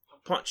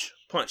Punch,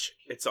 punch.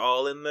 It's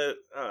all in the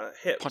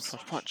hips. Punch,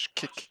 punch, punch.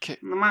 Kick, kick, kick.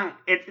 In the mind.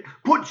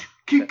 Punch,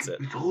 kick. That's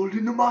it. It's all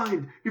in the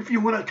mind. If you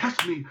want to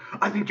test me,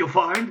 I think you'll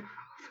find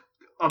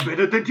I'm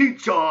better than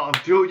teacher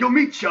until you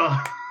meet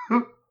ya.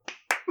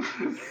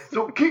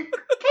 So kick,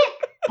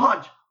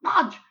 punch,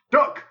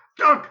 duck.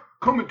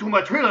 Come into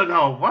my trailer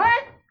now.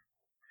 What?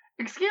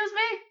 Excuse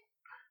me?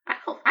 I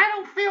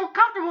don't feel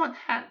comfortable with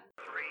that.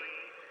 3,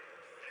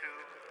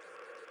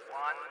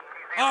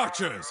 2, 1.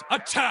 Archers,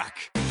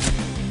 attack!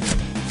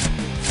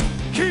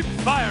 Keep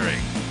firing!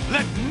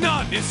 Let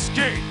none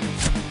escape!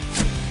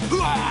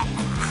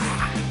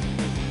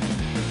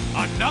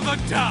 Another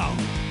down!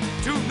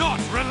 Do not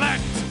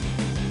relent!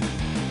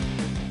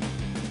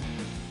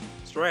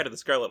 Straight out of the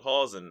Scarlet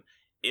Halls and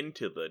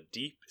into the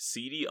deep,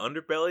 seedy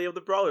underbelly of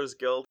the Brawlers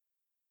Guild.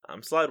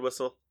 I'm Slide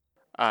Whistle.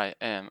 I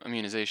am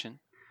Immunization.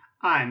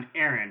 I'm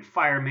Aaron,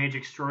 Fire Mage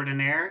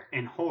Extraordinaire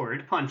and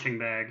Horde Punching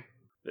Bag.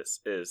 This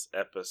is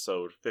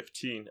episode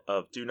 15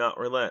 of Do Not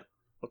Relent.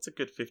 What's a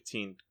good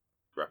 15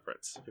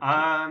 reference?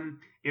 15.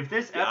 If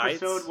this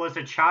Guides? episode was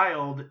a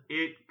child,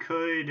 it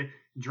could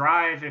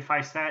drive if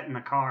I sat in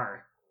the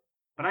car.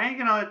 But I ain't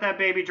gonna let that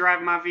baby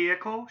drive my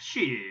vehicle.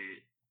 Shit.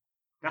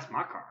 That's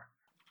my car.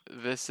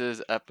 This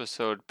is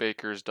episode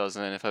Baker's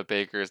Dozen if a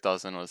Baker's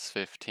Dozen was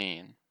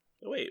 15.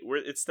 Wait,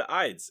 it's the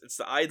Ides. It's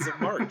the Ides of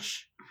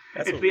March.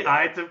 That's It's what the we are.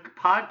 Ides of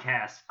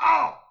Podcast.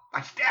 Oh,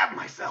 I stabbed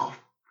myself.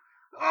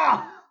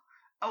 Oh,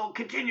 I will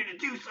continue to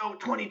do so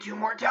 22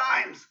 more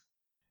times.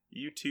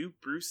 You too,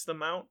 Bruce the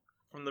Mount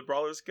from the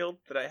Brawlers Guild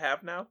that I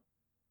have now?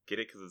 Get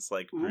it? Because it's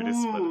like Brutus,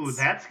 but Ooh, it's...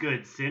 that's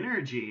good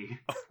synergy.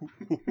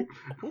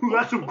 Ooh,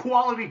 that's some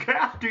quality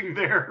casting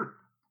there.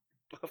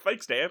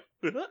 Thanks, Dan.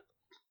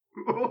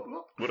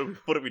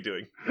 What are we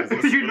doing? Is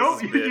this- you know,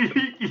 what is this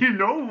bit? you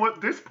know what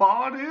this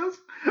pod is?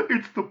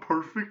 It's the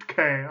perfect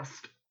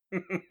cast.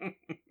 The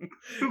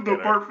And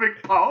our-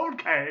 perfect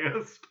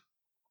podcast.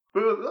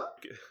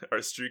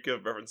 Our streak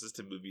of references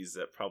to movies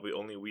that probably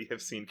only we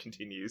have seen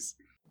continues.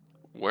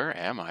 Where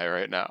am I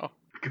right now?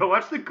 Go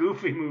watch the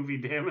Goofy movie,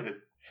 damn it.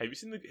 Have you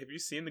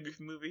seen the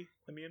Goofy movie,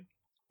 Amian?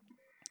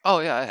 Oh,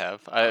 yeah, I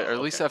have. Or at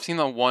least okay. I've seen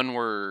the one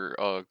where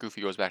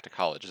Goofy goes back to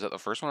college. Is that the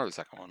first one or the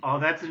second one? Oh,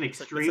 that's an It's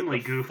like extremely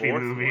the goofy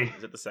fourth movie. one.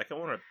 Is it the second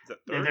one or is that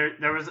third?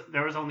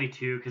 There was only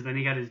two, because then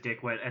he got his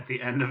dick wet at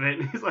the end of it,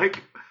 and he's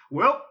like,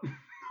 well,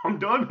 I'm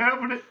done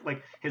having it.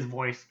 Like, his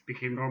voice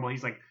became normal.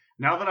 He's like,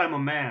 now that I'm a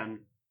man,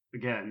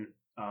 again,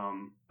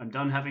 I'm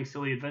done having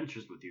silly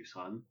adventures with you,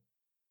 son.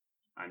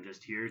 I'm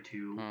just here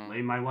to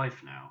lay my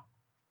life now.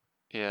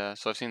 Yeah,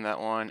 so I've seen that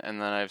one,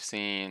 and then I've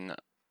seen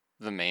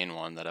the main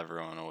one that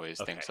everyone always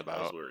thinks I was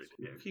about. worried.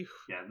 Yeah. Phew.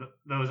 Yeah,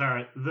 those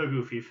are the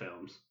Goofy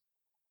films.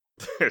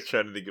 I was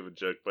trying to think of a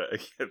joke, but I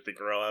can't think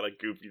we're all out of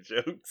goofy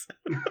jokes.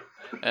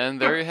 And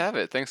there you have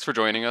it. Thanks for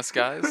joining us,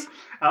 guys.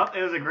 Oh,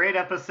 it was a great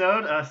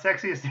episode.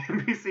 Sexiest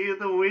NPC of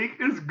the week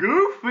is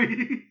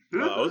Goofy.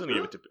 I was gonna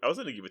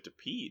give it to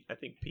Pete. I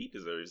think Pete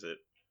deserves it.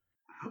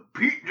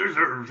 Pete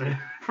deserves it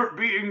for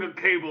being a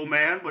cable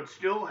man, but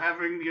still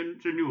having the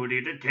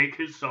ingenuity to take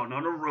his son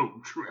on a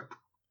road trip.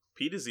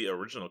 Pete is the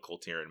original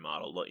Colterian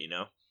model, let you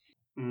know.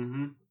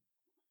 Mm-hmm.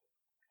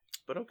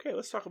 But okay,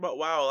 let's talk about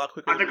WoW a lot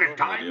quicker. I think it's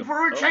time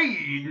for a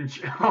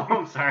change. Oh,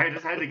 I'm sorry. I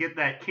just had to get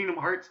that Kingdom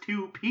Hearts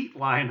 2 Pete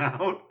line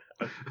out.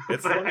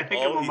 It's But like I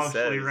think all I'm he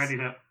emotionally says. ready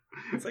now.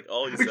 It's like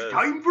all he It's says.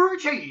 time for a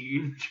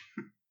change.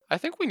 I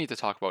think we need to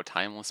talk about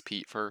Timeless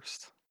Pete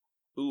first.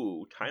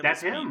 Ooh, Timeless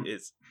That's him.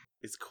 Pete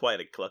is quite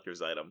a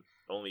collector's item.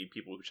 Only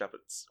people who shop at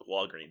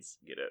Walgreens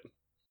get it.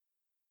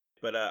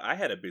 But I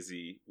had a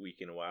busy week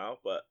in WoW.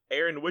 But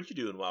Aaron, what'd you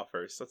do in WoW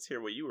first? Let's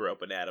hear what you were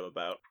up and at 'em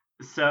about.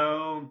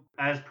 So,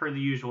 as per the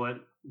usual at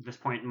this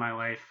point in my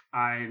life,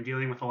 I'm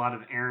dealing with a lot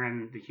of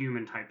Aaron the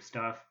human type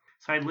stuff.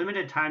 So I had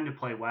limited time to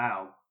play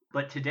WoW.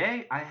 But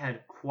today I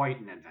had quite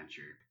an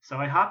adventure. So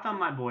I hopped on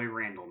my boy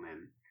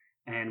Randleman,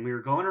 and we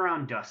were going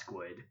around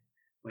Duskwood,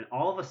 when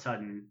all of a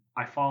sudden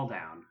I fall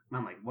down. And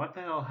I'm like, what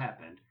the hell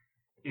happened?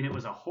 And it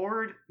was a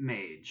Horde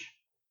mage.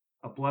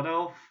 A blood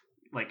elf,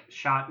 like,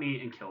 shot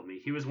me and killed me.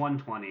 He was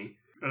 120,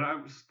 and I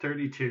was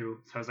 32.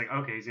 So I was like,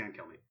 okay, he's gonna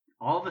kill me.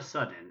 All of a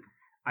sudden,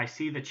 I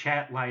see the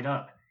chat light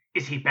up.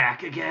 Is he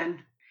back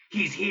again?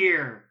 He's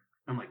here!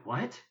 I'm like,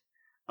 what?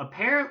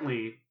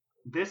 Apparently,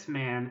 this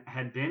man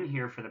had been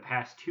here for the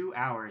past 2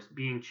 hours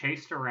being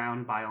chased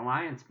around by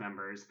Alliance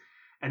members,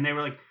 and they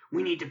were like,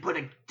 we need to put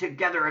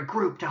together a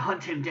group to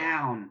hunt him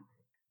down.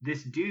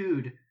 This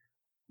dude,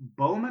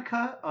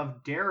 Bomika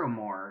of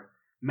Daramore,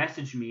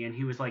 messaged me, and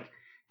he was like,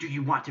 do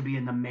you want to be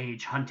in the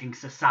Mage Hunting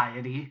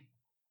Society?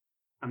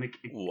 I'm like,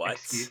 What?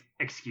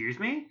 Excuse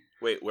me?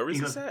 Wait, where was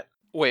He this goes- at?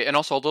 Wait, and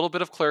also a little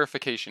bit of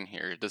clarification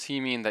here. Does he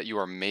mean that you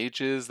are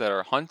mages that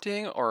are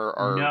hunting, or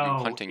are No,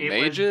 you hunting it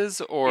was-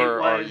 mages, or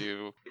it are was-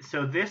 you...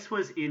 So this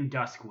was in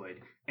Duskwood,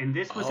 and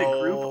this was a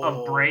group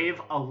of brave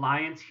Oh.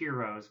 Alliance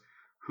heroes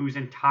whose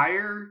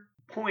entire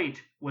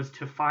point was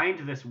to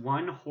find this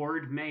one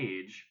Horde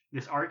mage,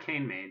 this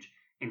arcane mage,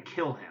 and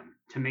kill him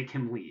to make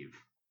him leave.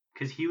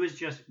 Because he was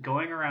just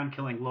going around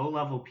killing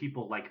low-level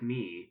people like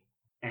me,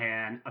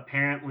 and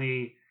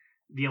apparently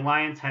the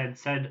Alliance had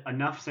said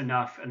enough's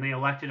enough, and they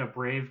elected a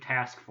brave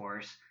task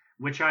force,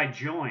 which I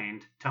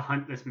joined to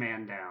hunt this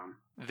man down.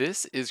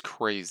 This is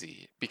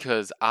crazy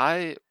because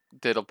I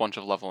did a bunch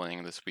of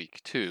leveling this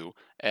week too,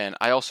 and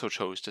I also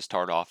chose to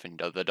start off in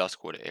the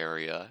Duskwood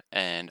area,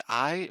 and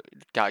I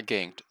got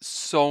ganked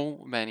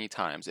so many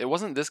times. It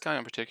wasn't this guy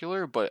in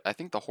particular, but I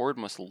think the Horde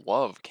must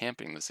love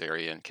camping this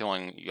area and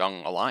killing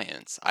young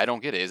Alliance. I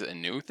don't get it. Is it a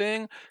new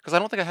thing? Because I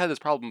don't think I had this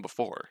problem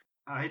before.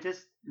 I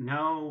just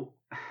know.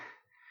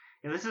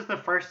 Yeah, this is the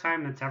first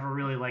time that's ever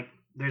really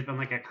there's been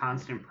like a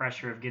constant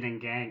pressure of getting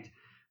ganked.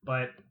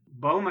 But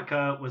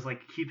Bomaka was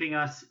like keeping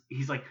us.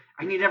 He's like,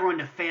 I need everyone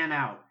to fan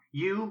out.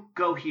 You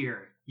go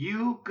here.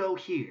 You go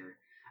here.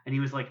 And he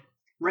was like,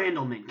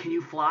 Randleman, can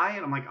you fly?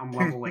 And I'm like, I'm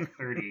level like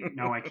 30.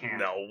 No, I can't.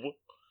 No.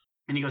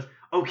 And he goes,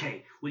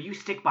 okay, well, you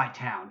stick by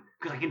town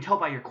because I can tell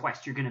by your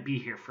quest you're gonna be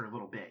here for a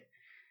little bit.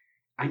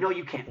 I know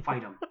you can't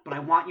fight him, but I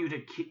want you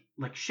to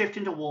shift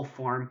into wolf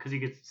form because he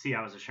gets to see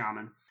I was a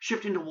shaman.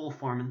 Shift into wolf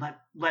form and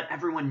let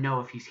everyone know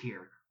if he's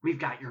here. We've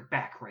got your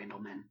back,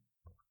 Randleman.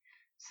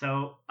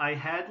 So I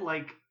had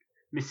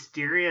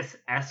mysterious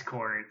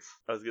escorts.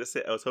 I was gonna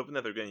say, I was hoping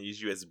that they're gonna use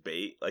you as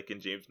bait, like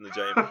in James and the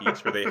Giant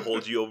Peach, where they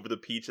hold you over the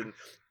peach and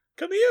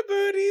come here,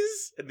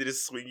 birdies, and they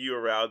just swing you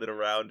around and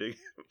around to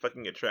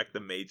fucking attract the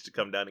mage to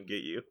come down and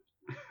get you.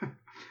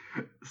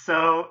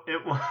 So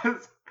it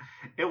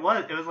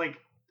was like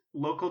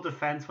local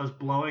defense was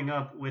blowing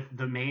up with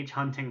the Mage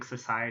Hunting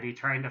Society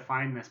trying to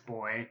find this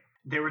boy.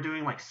 They were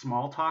doing like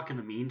small talk in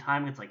the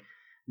meantime. It's like,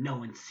 no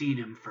one's seen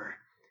him for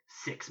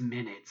 6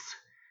 minutes.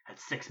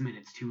 That's 6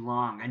 minutes too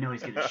long. I know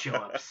he's gonna show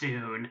up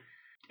soon.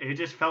 It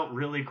just felt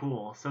really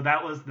cool. So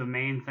that was the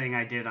main thing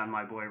I did on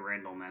my boy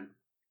Randleman.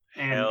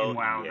 And in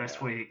WoW this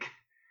week.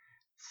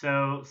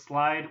 So,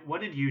 Slide,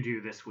 what did you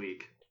do this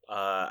week?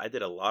 I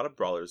did a lot of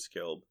Brawlers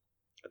Guild.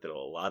 I did a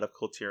lot of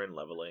Coltiran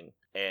leveling.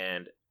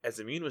 And as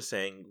Immune was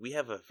saying, we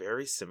have a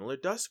very similar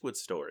Duskwood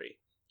story.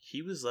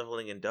 He was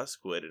leveling in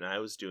Duskwood, and I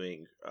was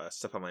doing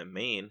stuff on my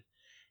main.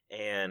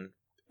 And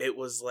it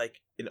was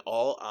like an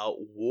all-out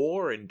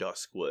war in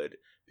Duskwood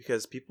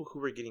because people who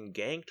were getting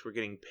ganked were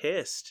getting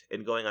pissed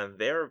and going on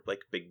their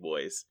like big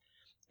boys.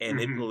 And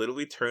it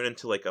literally turned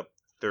into like a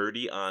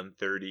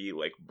 30-on-30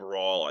 like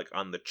brawl like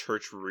on the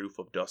church roof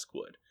of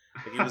Duskwood.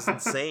 Like it was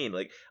insane.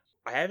 Like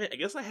I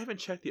guess I haven't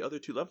checked the other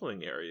two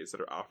leveling areas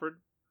that are offered.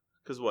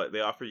 Because what?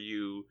 They offer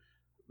you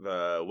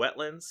the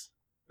wetlands.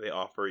 They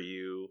offer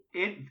you...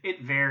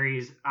 It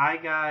varies. I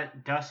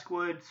got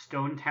Duskwood,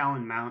 Stone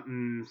Talon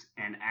Mountains,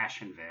 and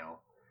Ashenvale.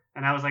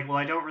 And I was like, well,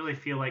 I don't really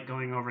feel like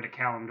going over to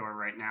Kalimdor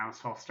right now,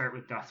 so I'll start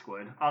with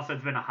Duskwood. Also,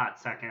 it's been a hot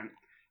second.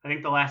 I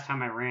think the last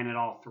time I ran it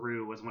all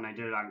through was when I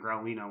did it on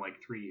Growlina like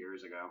 3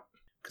 years ago.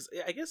 Because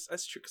I guess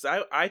that's true.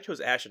 Because I chose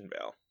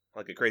Ashenvale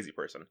like a crazy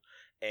person,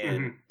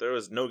 and there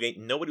was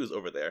nobody was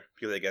over there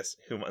because I guess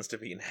who wants to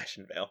be in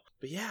Ashenvale?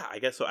 But yeah, I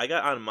guess so. I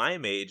got on my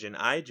mage and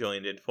I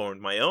joined and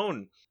formed my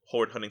own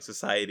Horde Hunting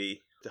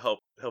Society to help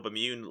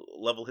Immune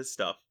level his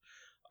stuff.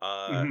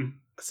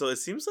 So it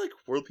seems like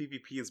World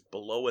PvP is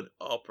blowing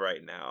up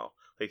right now.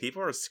 Like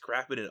people are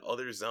scrapping in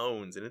other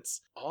zones, and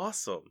it's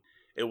awesome.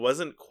 It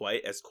wasn't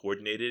quite as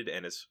coordinated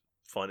and as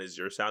fun as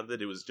yours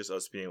sounded. It was just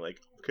us being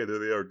like, okay, there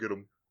they are, get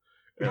them.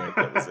 And like,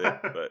 that was it.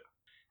 But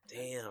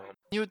damn.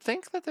 You would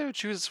think that they would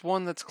choose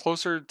one that's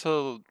closer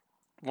to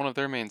one of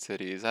their main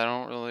cities. I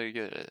don't really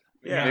get it.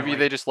 Yeah, maybe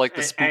they just like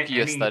the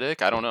spooky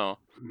aesthetic. I don't know.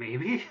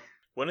 Maybe.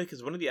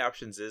 Because one of the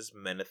options is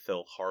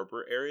Menethil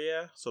Harbor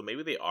area, so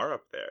maybe they are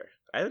up there.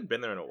 I haven't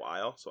been there in a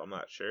while, so I'm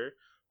not sure.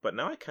 But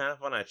now I kind of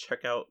want to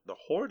check out the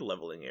Horde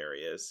leveling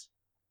areas,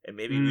 and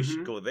maybe we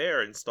should go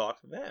there and stalk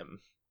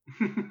them.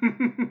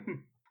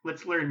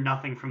 Let's learn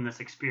nothing from this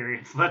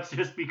experience. Let's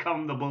just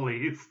become the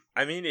bullies.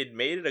 I mean, it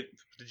made it a...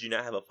 Did you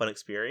not have a fun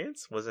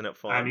experience? Wasn't it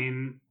fun?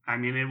 I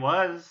mean, it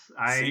was.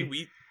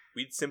 See,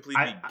 we'd simply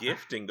be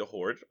gifting the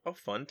Horde a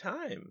fun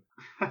time.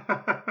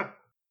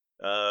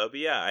 But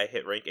yeah, I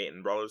hit rank 8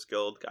 in Brawlers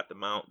Guild, got the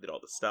mount, did all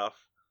the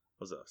stuff.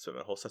 Spent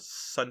my whole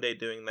Sunday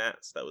doing that,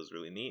 so that was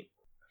really neat.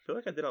 I feel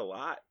like I did a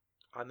lot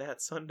on that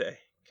Sunday.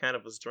 Kind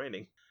of was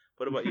draining.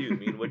 What about you? I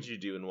mean, what did you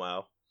do in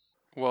WoW?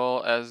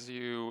 Well, as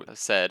you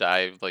said,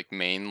 I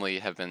mainly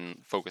have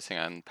been focusing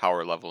on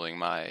power leveling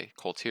my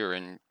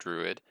Coltiran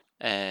druid,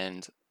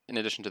 and in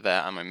addition to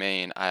that, on my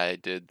main, I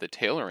did the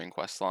tailoring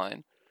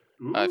questline.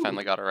 I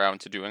finally got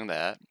around to doing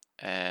that,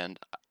 and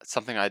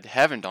something I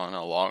haven't done in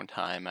a long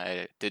time,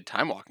 I did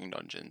time walking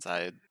dungeons.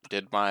 I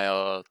did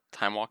my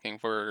time walking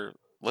for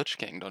Lich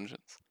King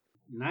dungeons.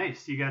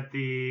 Nice. You got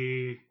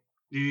the...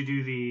 Did you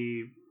do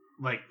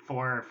the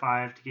 4 or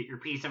 5 to get your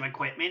piece of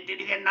equipment? Did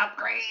you get an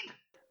upgrade?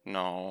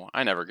 No,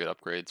 I never get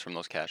upgrades from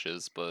those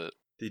caches, but...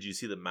 Did you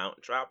see the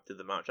mount drop? Did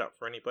the mount drop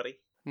for anybody?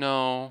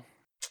 No.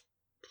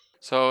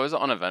 So it was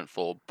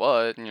uneventful,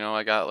 but,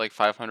 I got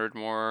 500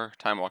 more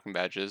time walking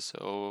badges,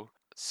 so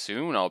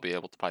soon I'll be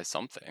able to buy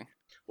something.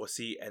 Well,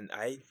 see, and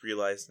I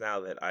realize now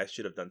that I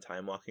should have done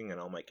time walking on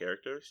all my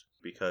characters,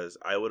 because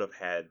I would have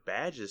had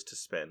badges to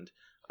spend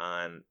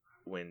on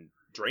when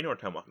Draenor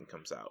time walking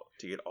comes out,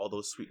 to get all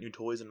those sweet new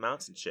toys and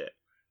mounts and shit.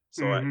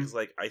 So, because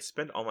like I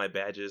spent all my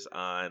badges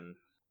on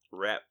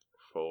rep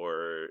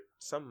for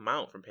some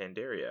mount from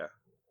Pandaria.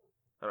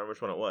 I don't remember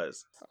which one it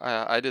was.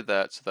 I did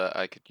that so that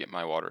I could get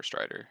my Water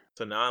Strider.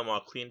 So now I'm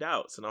all cleaned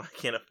out. So now I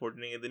can't afford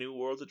any of the new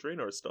Worlds of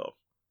Draenor stuff.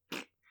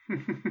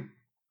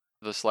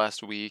 This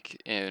last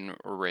week in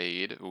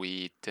Raid,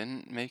 we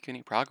didn't make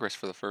any progress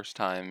for the first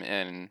time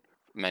in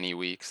many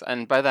weeks.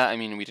 And by that, I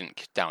mean we didn't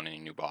kick down any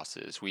new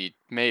bosses. We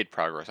made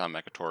progress on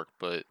Mechatork,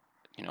 but,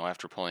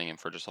 after playing him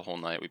for just a whole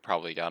night, we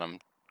probably got him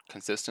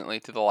consistently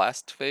to the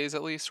last phase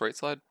at least, right,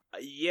 Slide?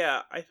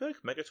 Yeah, I feel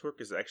like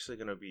Megatork is actually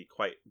going to be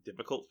quite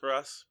difficult for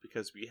us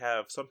because we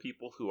have some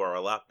people who are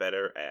a lot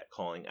better at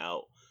calling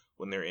out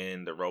when they're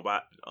in the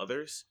robot than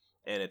others,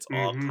 and it's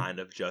all kind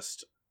of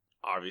just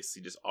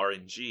obviously just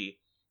RNG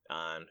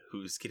on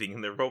who's getting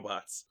in their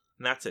robots.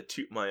 Not to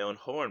toot my own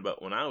horn,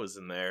 but when I was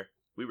in there,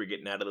 we were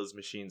getting out of those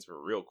machines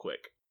real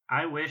quick.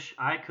 I wish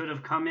I could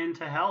have come in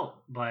to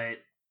help, but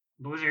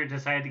Blizzard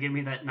decided to give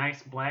me that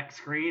nice black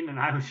screen, and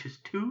I was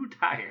just too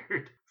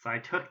tired. So I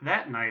took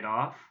that night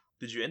off.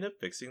 Did you end up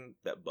fixing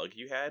that bug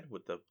you had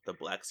with the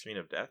black screen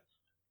of death?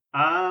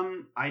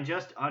 I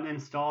just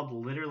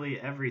uninstalled literally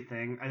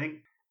everything. I think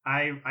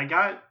I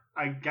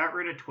got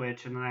rid of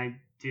Twitch, and then I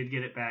did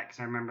get it back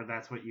because I remember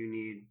that's what you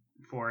need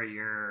for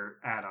your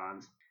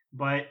add-ons.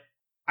 But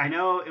I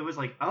know it was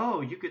like,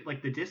 oh, you could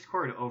like the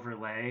Discord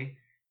overlay.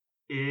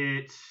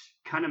 It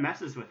kind of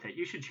messes with it.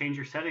 You should change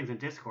your settings in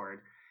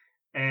Discord.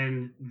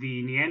 And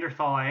the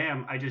Neanderthal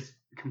I just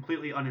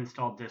completely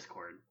uninstalled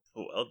Discord.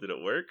 Well, did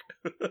it work?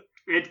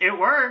 It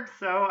worked,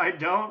 so I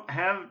don't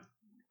have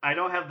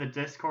the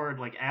Discord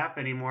like app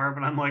anymore,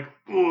 but I'm like,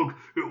 look,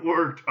 it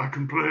worked. I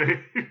can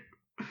play.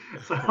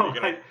 So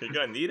you're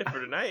gonna need it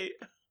for tonight.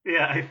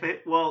 Yeah,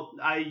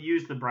 I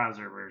used the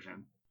browser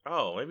version.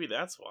 Oh, maybe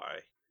that's why.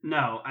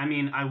 No, I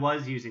mean I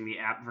was using the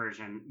app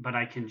version, but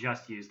I can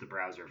just use the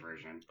browser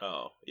version.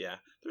 Oh, yeah.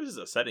 There's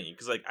a setting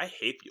because like I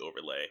hate the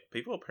overlay.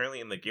 People apparently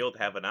in the guild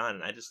have it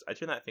on, and I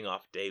turned that thing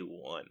off day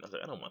one. I was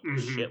like, I don't want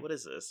this shit. What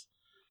is this?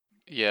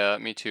 Yeah,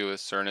 me too.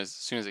 As soon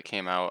as it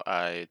came out,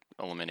 I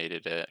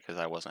eliminated it because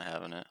I wasn't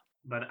having it.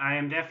 But I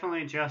am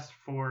definitely, just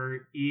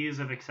for ease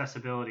of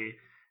accessibility,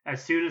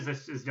 as soon as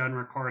this is done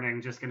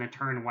recording, just going to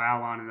turn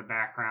WoW on in the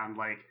background,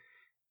 like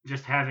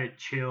just have it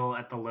chill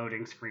at the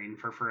loading screen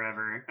for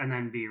forever, and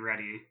then be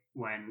ready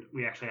when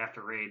we actually have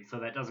to raid, so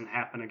that doesn't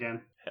happen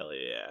again. Hell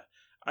yeah.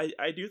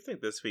 I do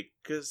think this week,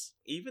 because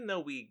even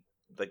though we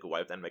like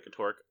wiped on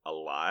Mechatork a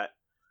lot,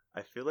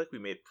 I feel like we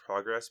made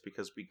progress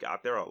because we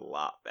got there a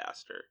lot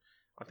faster.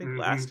 I think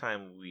last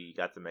time we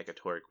got the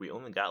Mechatork, we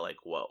only got like,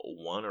 what,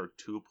 1 or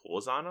 2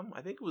 pulls on him?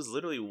 I think it was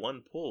literally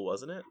 1 pull,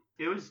 wasn't it?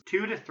 It was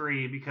 2 to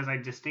 3 because I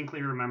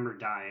distinctly remember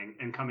dying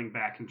and coming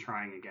back and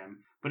trying again.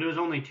 But it was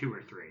only 2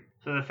 or 3.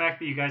 So the fact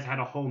that you guys had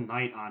a whole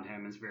night on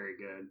him is very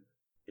good.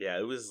 Yeah,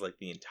 it was like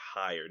the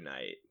entire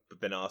night.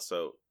 But then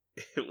also,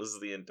 it was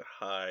the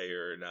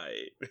entire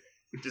night.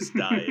 Just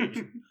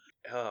dying.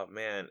 Oh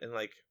man, and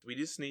like we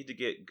just need to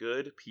get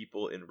good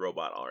people in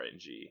robot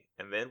RNG,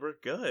 and then we're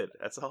good.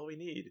 That's all we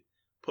need.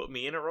 Put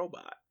me in a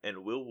robot,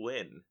 and we'll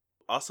win.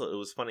 Also, it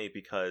was funny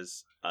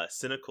because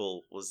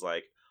Cynical was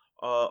like,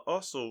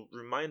 also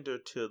reminder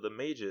to the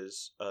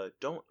mages,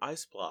 don't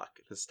ice block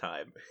this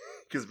time,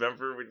 because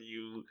remember when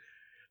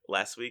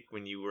last week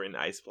when you were in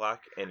ice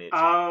block and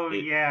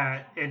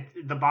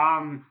the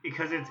bomb,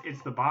 because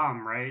it's the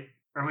bomb, right?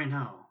 Or wait,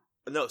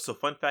 no. So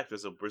fun fact,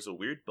 there's a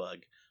weird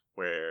bug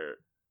where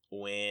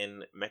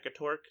when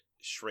Mechatork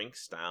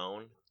shrinks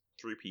down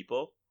 3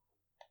 people,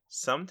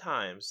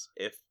 sometimes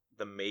if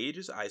the mage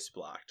is ice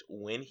blocked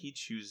when he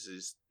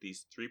chooses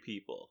these 3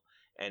 people,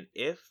 and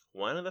if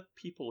one of the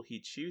people he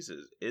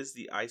chooses is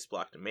the ice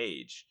blocked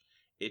mage,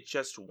 it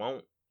just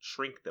won't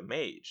shrink the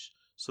mage.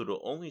 So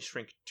it'll only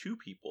shrink 2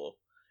 people,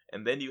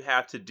 and then you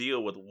have to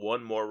deal with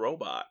 1 more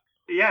robot.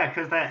 Yeah,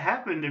 because that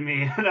happened to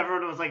me, and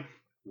everyone was like,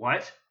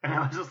 what? And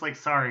I was just like,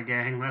 sorry,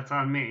 gang, that's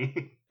on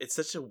me. It's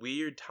such a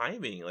weird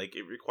timing. Like,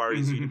 it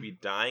requires you to be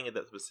dying at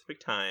that specific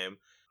time.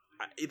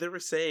 They were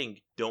saying,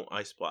 don't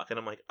ice block. And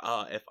I'm like,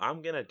 if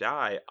I'm going to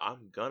die,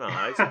 I'm going to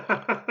ice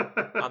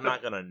block. I'm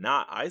not going to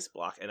not ice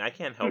block. And I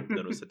can't help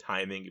notice the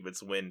timing if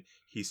it's when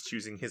he's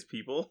choosing his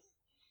people.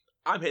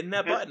 I'm hitting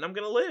that button. I'm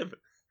going to live.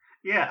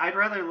 Yeah, I'd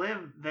rather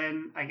live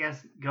than, I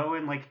guess, go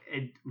in, like,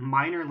 a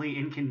minorly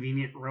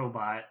inconvenient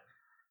robot.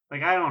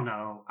 Like, I don't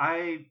know.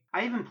 I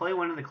even play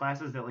one of the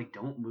classes that, like,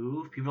 don't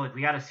move. People are like,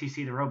 we gotta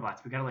CC the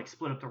robots. We gotta, like,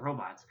 split up the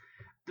robots.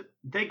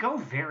 They go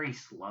very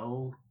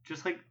slow.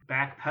 Just, like,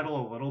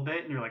 backpedal a little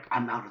bit, and you're like,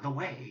 I'm out of the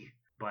way.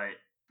 But,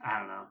 I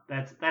don't know.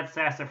 That's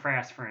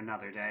sassafras for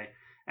another day.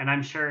 And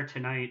I'm sure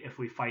tonight, if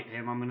we fight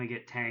him, I'm gonna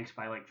get tanked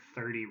by, like,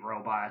 30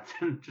 robots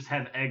and just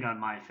have egg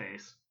on my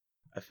face.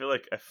 I feel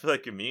like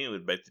Amin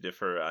would beg to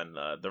differ on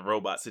the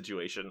robot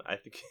situation. I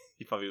think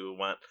he probably would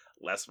want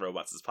less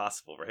robots as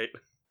possible, right?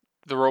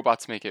 The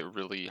robots make it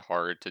really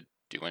hard to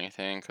do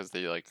anything because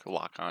they like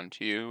lock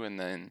onto you and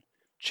then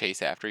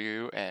chase after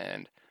you,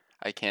 and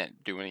I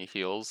can't do any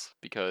heals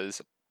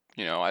because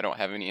I don't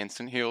have any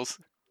instant heals.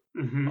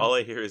 Mhm. All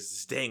I hear is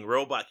this dang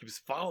robot keeps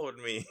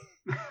following me.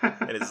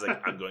 And it's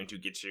like, I'm going to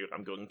get you.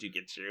 I'm going to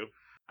get you.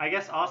 I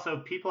guess also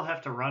people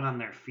have to run on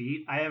their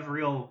feet. I have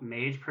real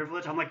mage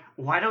privilege. I'm like,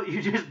 why don't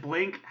you just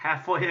blink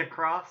halfway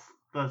across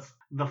the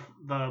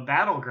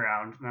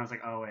battleground? And I was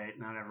like, oh wait,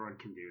 not everyone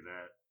can do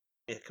that.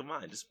 Yeah, come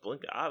on, just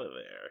blink out of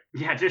there.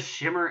 Yeah, just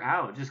shimmer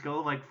out. Just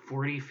go like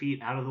 40 feet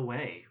out of the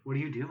way. What are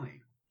you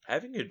doing?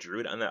 Having a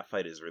druid on that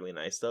fight is really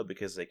nice, though,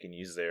 because they can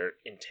use their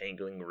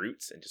entangling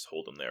roots and just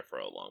hold them there for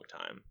a long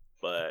time.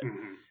 But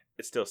Mhm.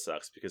 it still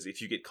sucks, because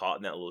if you get caught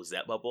in that little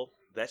zap bubble,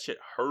 that shit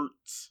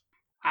hurts.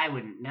 I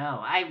wouldn't know.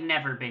 I've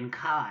never been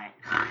caught.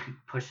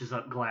 Pushes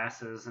up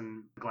glasses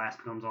and glass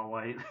becomes all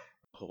white.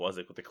 What was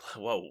it with the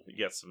whoa,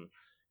 you got some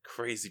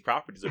crazy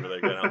properties over there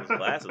going on with those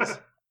glasses.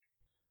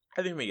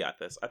 I think we got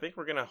this. I think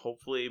we're gonna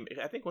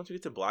I think once we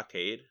get to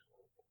Blockade,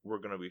 we're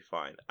gonna be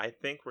fine. I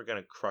think we're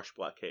gonna crush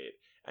Blockade.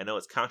 I know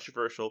it's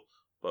controversial,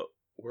 but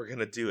we're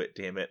gonna do it,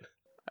 damn it.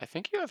 I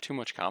think you have too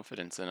much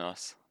confidence in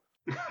us.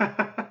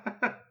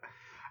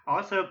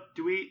 Also,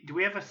 do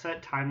we have a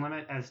set time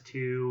limit as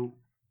to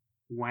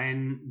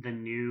when the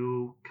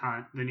new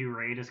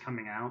raid is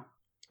coming out?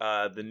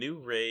 The new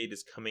raid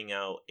is coming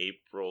out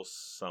April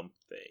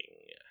something.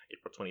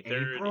 April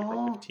 23rd, April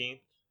April? 15th.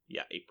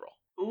 Yeah, April.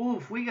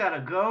 Oof, we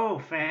gotta go,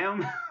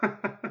 fam.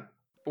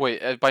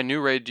 Wait, by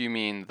new raid, do you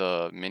mean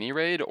the mini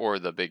raid or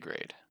the big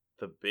raid?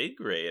 The big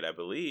raid, I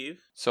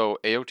believe. So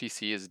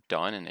AOTC is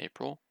done in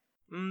April?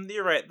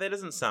 You're right. That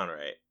doesn't sound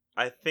right.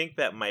 I think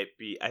that might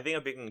be. I think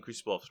I'm thinking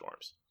Crucible of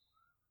Storms.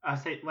 I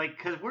say like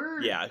because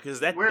Yeah, because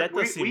that we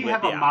does seem we way-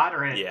 have a yeah.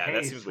 moderate Yeah, that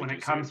pace seems way when too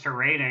it comes to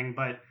raiding,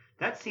 but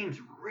that seems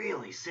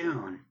really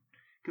soon.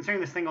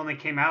 Considering this thing only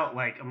came out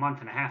like a month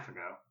and a half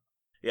ago.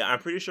 Yeah, I'm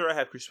pretty sure I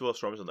have Crucible of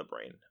Storms on the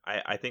brain.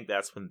 I think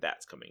that's when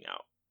that's coming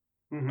out.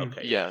 Mhm.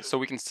 Okay. Yeah, so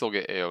we can still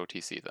get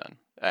AOTC then,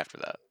 after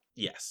that.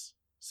 Yes.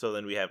 So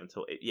then we have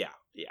until yeah.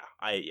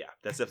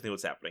 That's definitely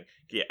what's happening.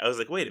 Yeah, I was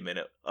like, wait a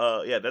minute.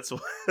 Yeah, that's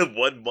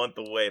 1 month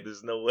away.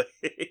 There's no way.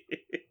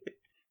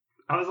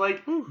 I was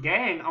like,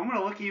 gang, I'm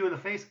gonna look at you in the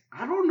face.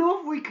 I don't know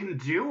if we can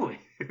do it.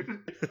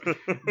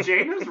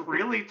 Jaina's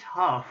really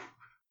tough.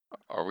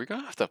 Are we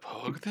gonna have to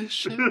poke this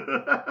shit?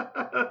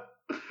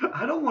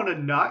 I don't want to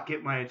not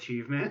get my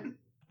achievement.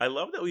 I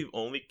love that we've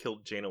only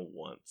killed Jaina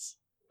once.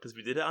 Because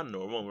we did it on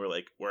normal and we're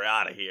like, we're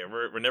out of here.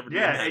 We're never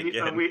doing Yeah, that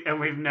again.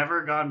 we've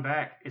never gone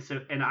back.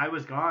 And I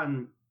was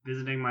gone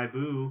visiting my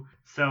boo,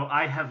 so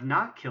I have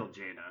not killed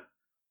Jaina.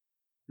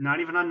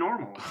 Not even on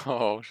normal.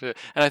 Oh shit!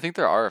 And I think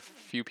there are a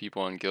few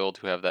people in guild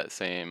who have that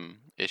same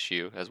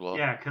issue as well.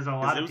 Yeah, because a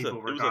lot of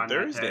people were it was gone a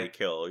Thursday that day.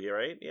 kill, yeah,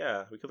 right?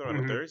 Yeah, we killed her on a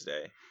Mhm.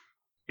 Thursday.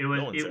 It No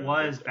one's was there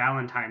on Thursday.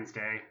 Valentine's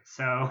Day,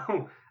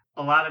 so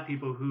a lot of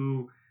people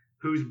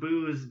whose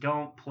boos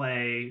don't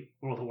play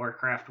World of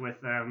Warcraft with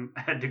them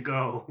had to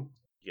go.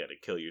 You gotta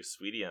kill your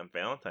sweetie on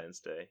Valentine's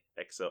Day.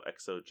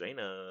 XO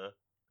Jaina.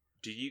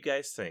 Do you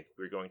guys think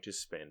we're going to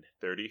spend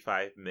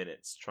 35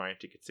 minutes trying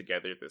to get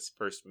together this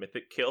first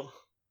mythic kill?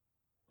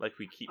 Like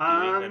we keep doing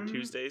on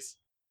Tuesdays?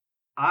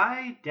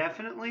 I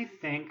definitely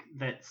think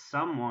that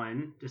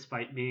someone,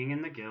 despite being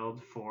in the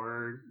guild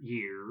for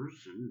years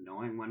and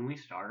knowing when we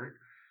start,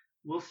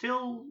 will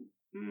still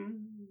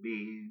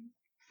be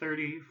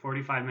 30,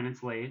 45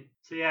 minutes late.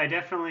 So yeah, I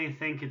definitely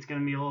think it's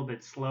going to be a little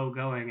bit slow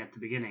going at the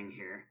beginning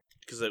here.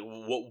 Because like,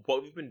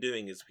 what we've been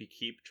doing is we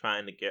keep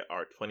trying to get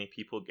our 20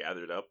 people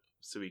gathered up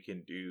so we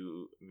can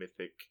do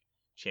Mythic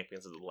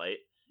Champions of the Light.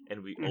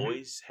 And we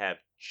always have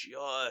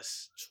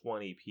just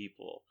 20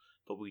 people.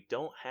 But we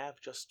don't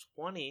have just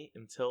 20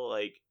 until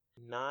like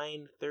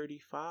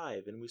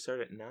 9:35. And we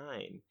start at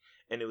 9.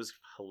 And it was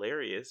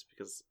hilarious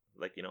because,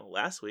 like,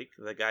 last week,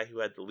 the guy who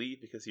had to leave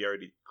because he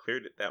already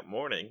cleared it that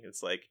morning,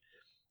 it's like,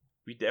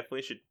 we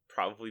definitely should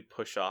probably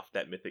push off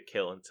that mythic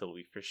kill until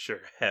we for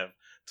sure have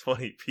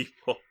 20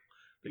 people.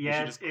 Like, we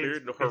should just clear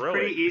it heroic. It's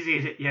pretty easy.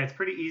 It's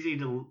pretty easy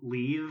to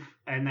leave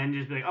and then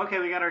just be like, okay,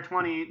 we got our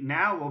 20.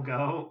 Now we'll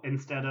go.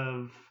 Instead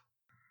of,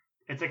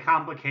 it's a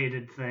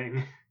complicated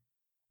thing.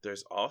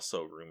 There's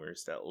also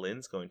rumors that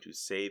Lynn's going to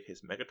save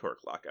his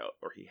Megatorque lockout,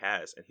 or he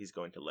has, and he's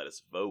going to let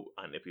us vote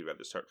on if we'd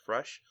rather start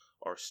fresh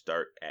or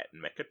start at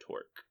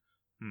Megatorque.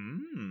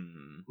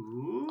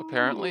 Ooh.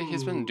 Apparently,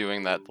 he's been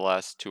doing that the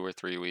last 2 or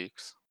 3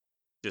 weeks.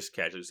 Just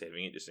casually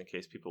saving it, just in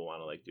case people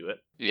want to do it.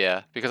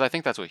 Yeah, because I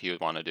think that's what he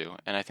would want to do,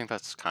 and I think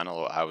that's kind of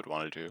what I would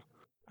want to do.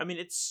 I mean,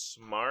 it's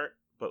smart,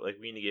 but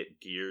we need to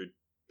get geared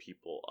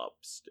people up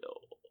still.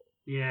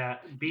 Yeah,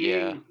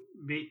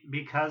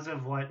 because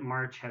of what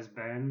March has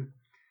been,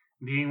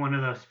 being one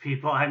of those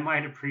people, I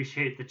might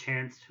appreciate the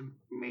chance to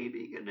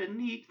maybe get a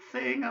neat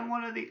thing on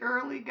one of the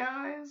early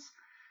guys.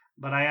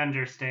 But I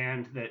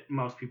understand that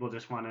most people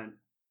just want to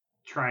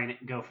try and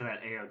go for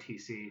that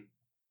AOTC.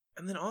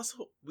 And then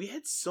also, we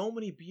had so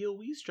many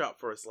BOEs drop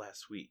for us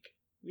last week.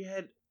 We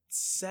had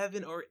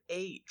 7 or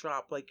 8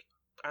 drop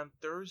on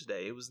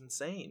Thursday. It was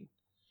insane.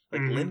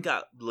 Lynn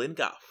got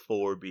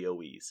 4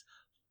 BOEs.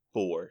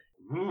 4.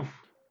 Oof.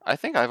 I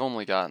think I've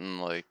only gotten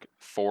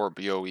 4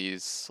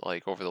 BOEs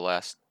over the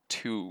last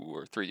 2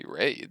 or 3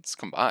 raids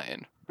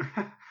combined.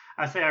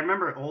 I say I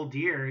remember Old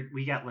Deer.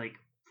 We got like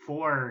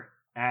 4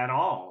 at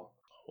all.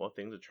 Well,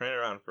 things are turning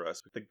around for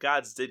us. The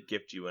gods did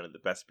gift you one of the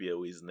best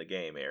BOEs in the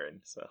game,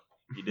 Aaron. So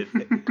you did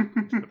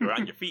they're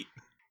on your feet.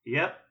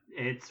 Yep,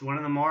 it's one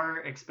of the more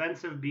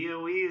expensive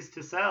BOEs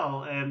to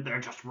sell, and they're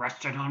just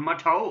resting on my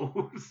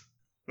toes.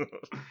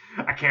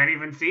 I can't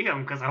even see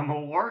them because I'm a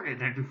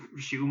warden and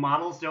shoe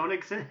models don't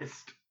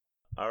exist.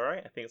 All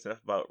right, I think it's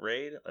enough about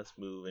Raid. Let's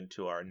move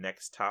into our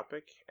next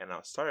topic, and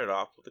I'll start it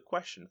off with a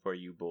question for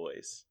you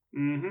boys.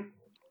 Mm-hmm.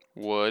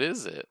 What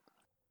is it?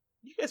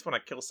 You guys want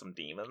to kill some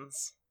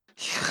demons?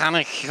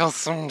 Gonna kill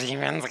some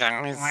demons,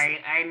 guys.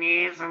 Wait, I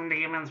need some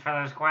demons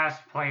for this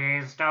quest,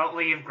 please. Don't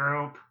leave,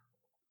 group.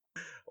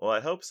 Well, I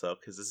hope so,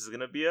 because this is going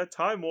to be a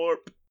time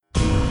warp.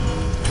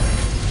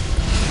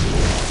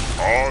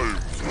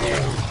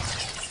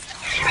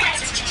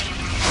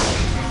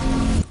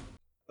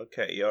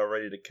 Okay, y'all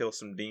ready to kill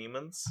some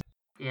demons?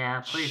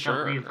 Yeah, please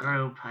Sure. don't leave,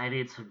 group. I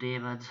need some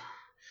demons.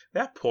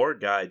 That poor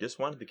guy just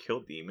wanted to kill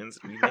demons.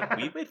 We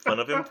made fun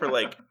of him for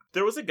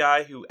there was a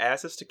guy who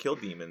asked us to kill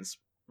demons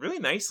really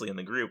nicely in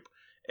the group,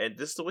 and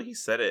just the way he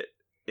said it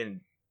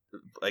in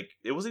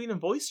it wasn't even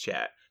voice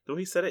chat. The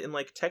way he said it in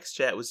text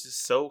chat was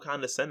just so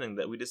condescending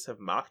that we just have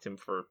mocked him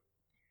for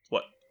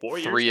 4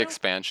 years. 3 now?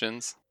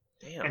 expansions.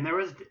 Damn. And there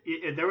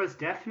was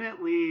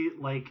definitely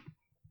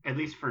at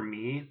least for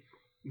me,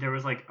 there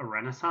was a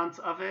renaissance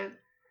of it.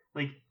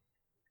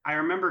 I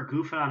remember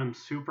goofing on him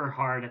super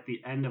hard at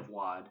the end of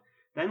WoD.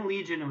 Then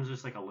Legion, it was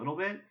just a little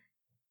bit,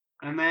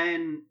 and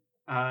then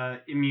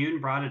Immune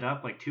brought it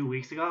up 2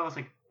 weeks ago. I was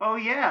like, oh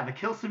yeah, the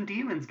kill some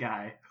demons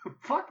guy.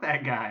 Fuck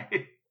that guy.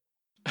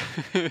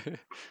 You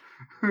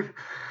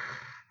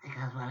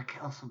guys want to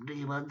kill some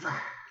demons?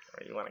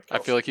 You want to I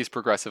feel like he's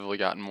progressively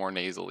gotten more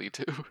nasally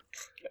too.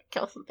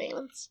 kill some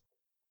demons.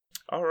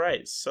 All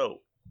right,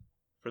 so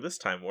for this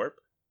time warp,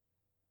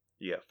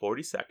 you have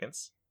 40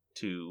 seconds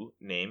to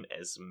name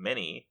as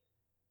many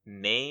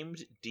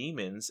named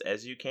demons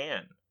as you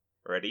can.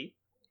 Ready,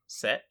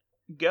 set,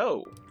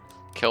 go.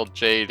 Killed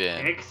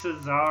Jaden.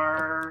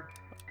 Ixazar.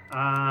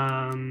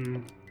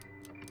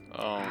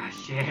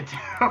 Shit.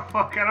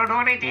 Fuck, I don't know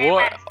any demons.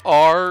 What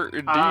are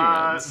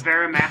demons?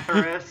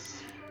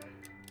 Varimathorus.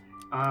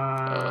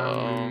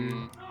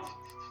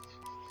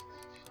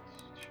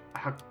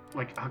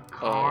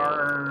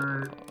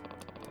 Hakar.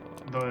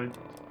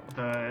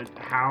 The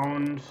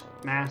Hound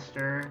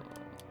Master.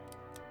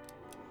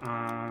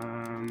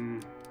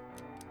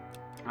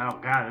 Oh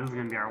god, this is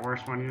gonna be our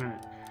worst one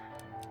yet.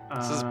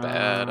 This is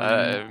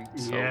bad.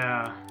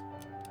 Yeah.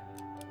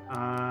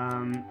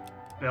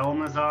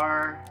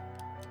 Belnazar.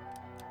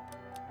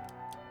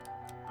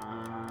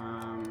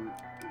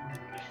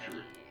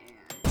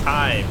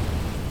 Time.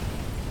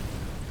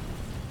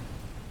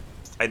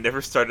 I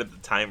never started the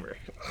timer,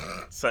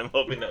 so I'm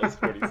hoping that was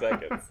 40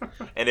 seconds.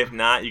 And if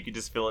not, you could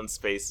just fill in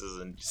spaces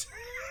and just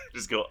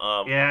go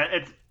Yeah,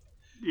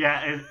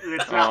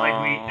 it's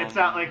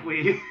not like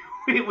we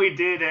we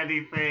did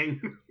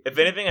anything. If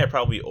anything, I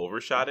probably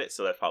overshot it,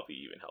 so that probably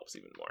even helps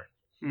even more.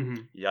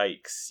 Mm-hmm.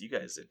 Yikes! You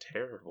guys are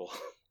terrible.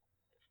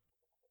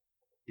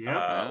 Yep.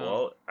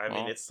 Well, I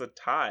mean, it's the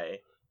tie.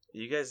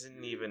 You guys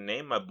didn't even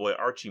name my boy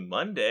Archie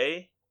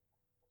Monday.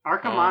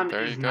 Archimon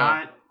there is you go.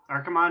 not.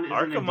 Archimon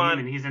isn't a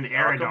demon. He's an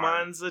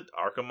Eridar.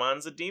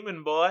 Archimon's a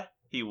demon boy.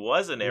 He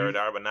was an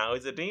Eridar, but now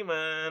he's a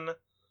demon.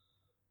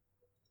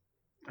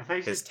 I thought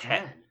he His said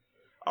 10.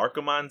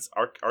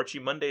 Archie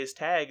Monday's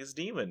tag is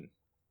demon.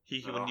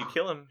 When you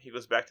kill him, he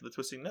goes back to the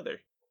Twisting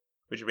Nether,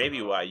 which may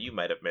be why you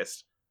might have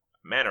missed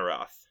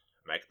Manaroth,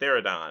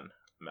 Magtheridon,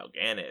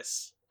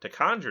 Mal'Ganis,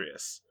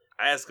 Tichondrius,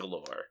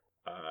 Asgalor,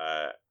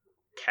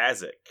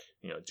 Kha'Zix.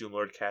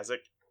 Doomlord Kha'Zix.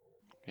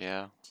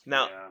 Yeah.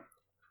 Now,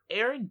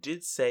 Aaron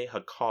did say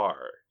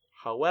Hakar.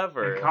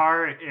 However,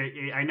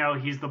 Hakar, I know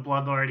he's the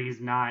Bloodlord.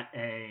 He's not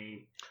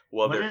a.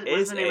 Well, what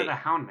is the name of the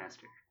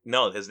Houndmaster?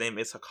 No, his name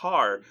is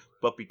Hakar,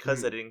 but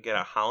because I didn't get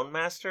a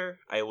Houndmaster,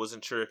 I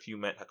wasn't sure if you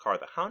meant Hakar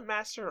the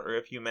Houndmaster or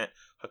if you meant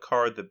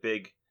Hakar the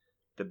big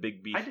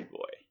beefy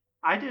boy.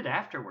 I did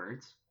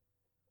afterwards.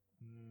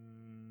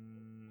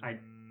 I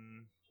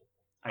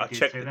I'll did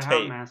check say the the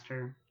tape.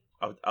 Houndmaster.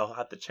 I'll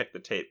have to check the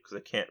tape because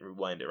I can't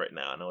rewind it right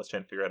now, and I was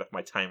trying to figure out if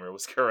my timer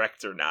was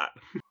correct or not.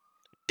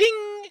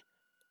 Ding!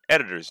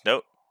 Editor's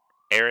note.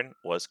 Aaron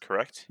was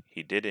correct.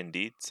 He did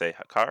indeed say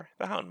Hakar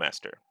the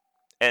Houndmaster.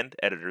 End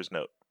editor's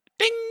note.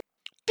 Ding!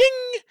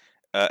 Ding!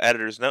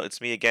 Editor's note,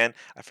 it's me again.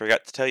 I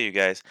forgot to tell you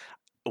guys,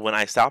 when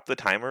I stopped the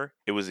timer,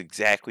 it was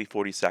exactly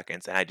 40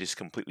 seconds, and I just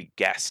completely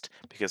guessed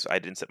because I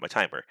didn't set my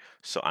timer.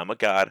 So I'm a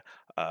god.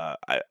 I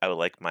would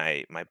like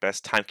my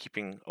best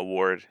timekeeping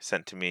award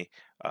sent to me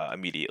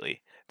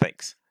immediately.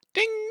 Thanks.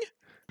 Ding!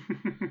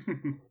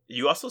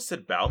 You also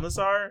said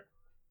Balnazar,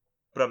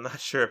 but I'm not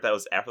sure if that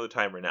was after the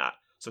timer or not.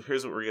 So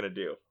here's what we're going to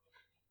do.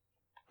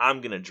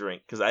 I'm going to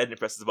drink because I didn't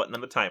press the button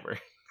on the timer.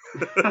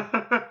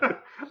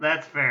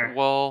 That's fair.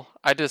 Well,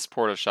 I just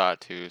poured a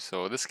shot too,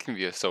 so this can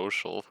be a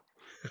social.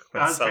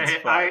 That sounds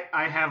fun.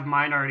 I have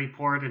mine already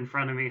poured in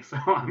front of me, so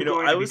I'm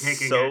going to be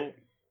taking it.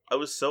 I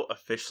was so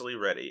officially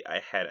ready.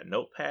 I had a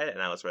notepad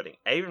and I was writing.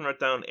 I even wrote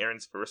down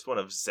Aaron's first one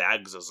of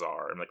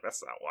Zagzazar. I'm like,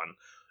 that's not one.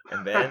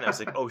 And then I was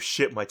like, oh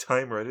shit, my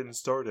timer, I didn't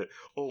start it.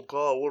 Oh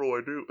god, what do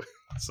I do?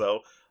 So,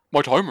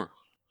 My timer.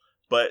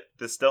 but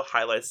this still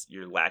highlights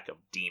your lack of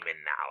demon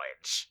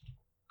knowledge.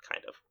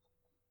 Kind of.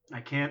 I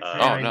can't say Oh,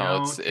 I no, know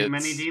it's- too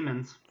many it's-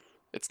 demons.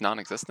 It's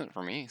non-existent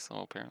for me, so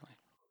apparently.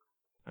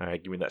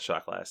 Alright, give me that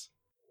shot glass.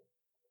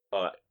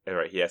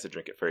 Alright, he has to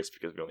drink it first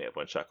because we only have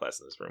one shot glass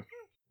in this room.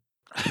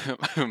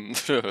 I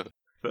feel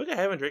like I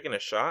haven't drinking a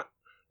shot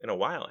in a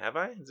while, have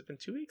I? Has it been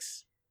 2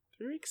 weeks?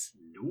 3 weeks?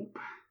 Nope.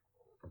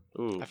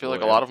 Ooh, I feel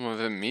like boy, a lot of them have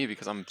been me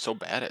because I'm so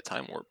bad at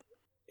Time Warp.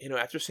 You know,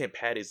 after St.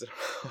 Patty's,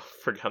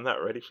 I'm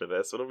not ready for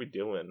this. What are we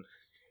doing?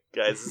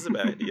 Guys, this is a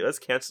bad idea. Let's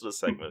cancel this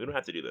segment. We don't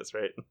have to do this,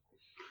 right?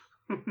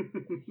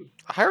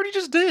 I already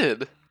just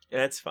did.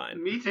 Yeah, it's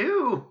fine. Me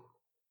too.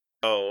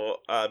 Oh,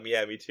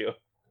 yeah, me too.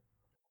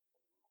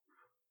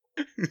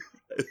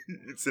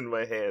 It's in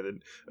my hand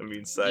and I'm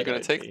inside. You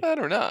gonna take that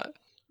or not?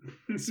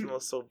 It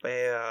smells so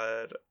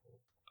bad.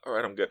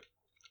 Alright, I'm good.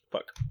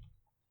 Fuck.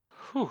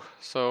 Whew.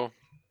 So,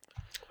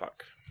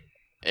 Fuck.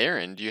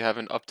 Aaron, do you have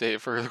an update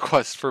for the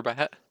quest for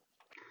Bat?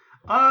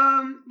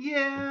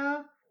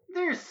 Yeah.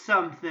 There's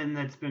something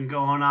that's been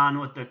going on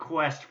with the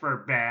quest for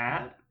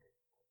Bat.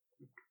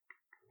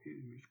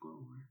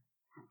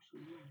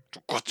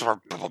 I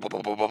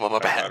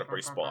got a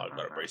baseball. I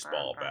got a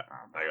baseball bat.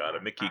 I got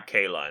a Mickey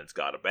Kaline's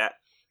got a bat.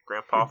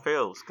 Grandpa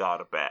Phil's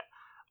got a bat.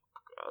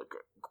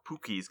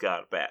 Pookie's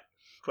got a bat.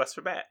 Quest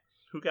for Bat.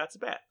 Who got a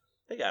bat?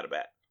 They got a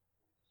bat.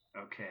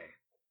 Okay.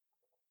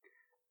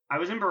 I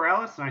was in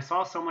Borellis and I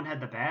saw someone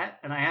had the bat,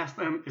 and I asked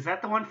them, "Is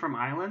that the one from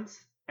Islands?"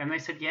 And they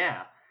said,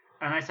 "Yeah."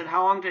 And I said,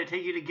 "How long did it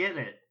take you to get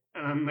it?"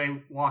 And then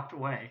they walked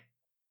away.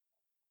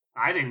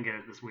 I didn't get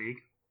it this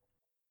week.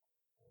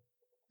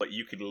 But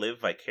you could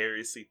live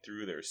vicariously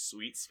through their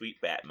sweet,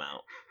 sweet bat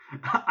mount.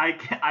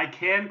 I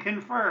can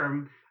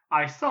confirm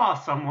I saw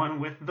someone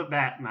with the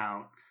bat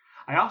mount.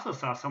 I also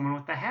saw someone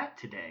with the hat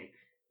today.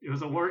 It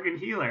was a Worgen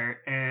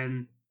healer,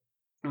 and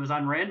it was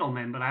on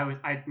Randleman, but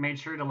I made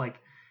sure to like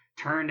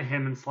turn to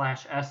him and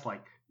 /S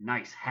like,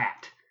 "Nice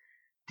hat.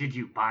 Did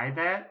you buy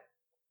that?"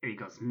 And he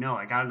goes, "No,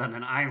 I got it on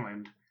an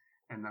island."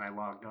 And then I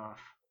logged off.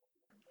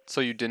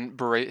 So you didn't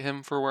berate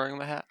him for wearing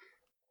the hat?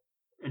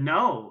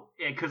 No,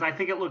 because I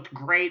think it looked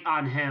great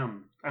on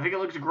him. I think it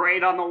looks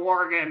great on the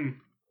Worgen.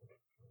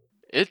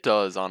 It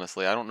does,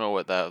 honestly. I don't know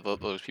what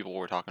those people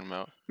were talking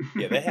about.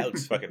 Yeah, that hat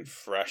looks fucking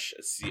fresh.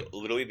 It's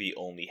literally the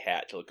only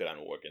hat to look good on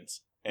Worgens.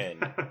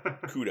 And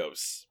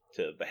kudos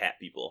to the hat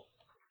people.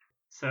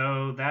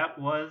 So that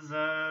was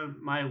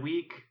my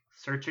week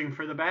searching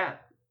for the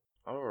bat.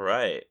 All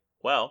right.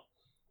 Well,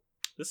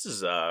 this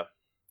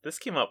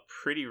came up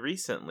pretty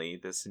recently,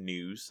 this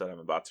news that I'm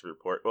about to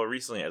report. Well,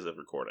 recently as of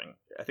recording.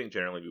 I think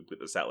generally we put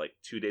this out like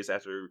 2 days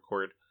after we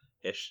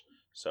record-ish.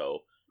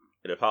 So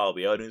it'll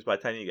probably be out news by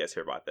the time you guys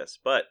hear about this.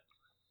 But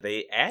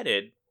they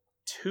added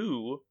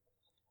 2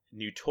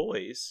 new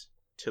toys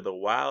to the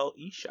WoW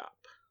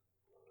eShop.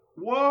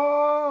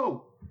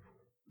 Whoa!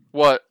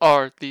 What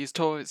are these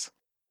toys?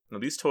 Now,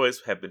 these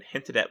toys have been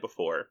hinted at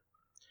before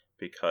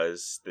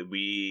because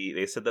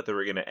they said that they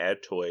were going to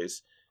add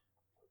toys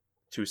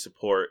to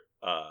support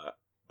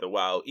the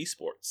WoW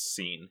esports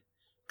scene.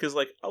 Because,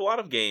 like, a lot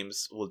of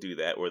games will do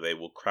that where they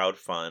will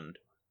crowdfund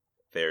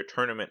their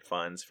tournament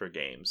funds for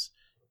games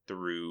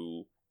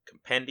through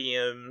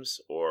compendiums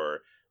or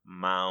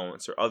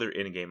mounts or other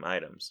in-game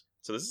items.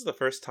 So this is the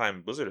first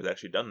time Blizzard has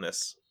actually done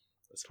this,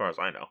 as far as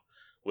I know,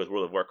 with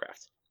World of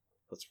Warcraft.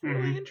 That's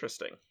really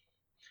interesting.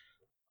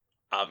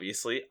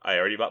 Obviously, I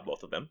already bought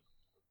both of them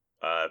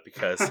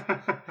because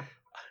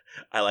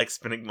I like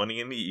spending money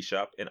in the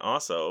eShop, and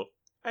also,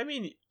 I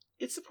mean,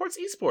 it supports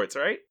esports,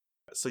 right?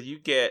 So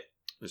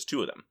there's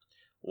 2 of them.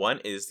 One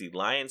is the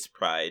Lion's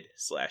Pride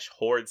 /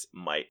 Horde's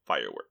Might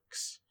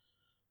fireworks,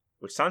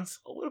 which sounds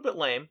a little bit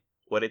lame.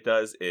 What it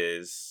does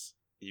is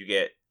you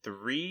get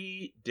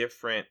 3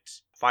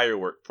 different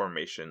firework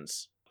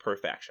formations per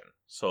faction.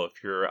 So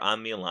if you're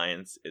on the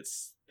Alliance,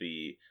 it's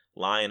the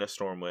Lion of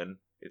Stormwind,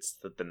 it's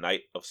the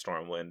Knight of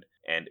Stormwind,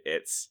 and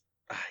it's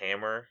a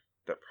hammer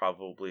that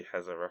probably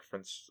has a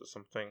reference to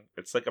something.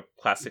 It's like a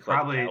classic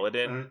Probably, like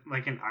paladin.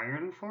 like an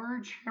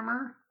Ironforge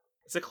hammer?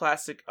 It's a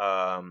classic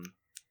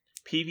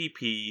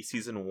PvP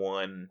Season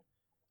 1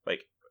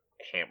 like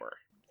hammer.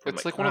 from,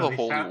 It's like one of the they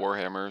holy sound-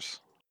 warhammers.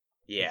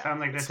 yeah. It sounds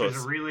like this so is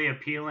it's- really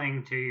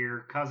appealing to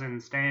your cousin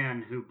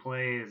Stan, who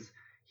plays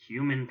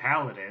Human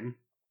Paladin.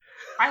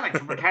 I like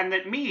to pretend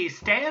that me,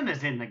 Stan,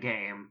 is in the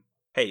game.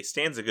 Hey,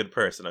 Stan's a good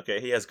person, okay?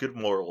 He has good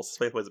morals. That's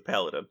why he plays a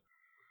paladin.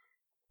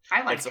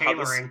 I like And so how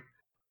this- tailoring.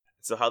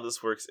 So how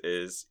this works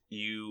is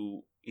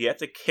you have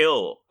to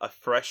kill a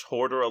fresh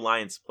Horde or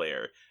Alliance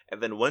player,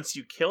 and then once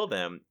you kill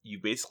them, you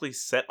basically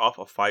set off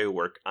a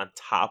firework on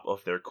top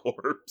of their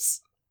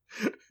corpse.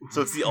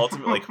 So it's the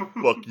ultimate, like,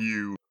 fuck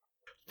you.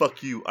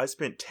 Fuck you. I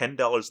spent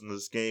 $10 in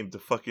this game to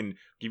fucking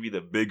give you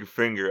the big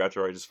finger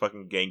after I just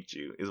fucking ganked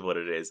you, is what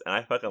it is. And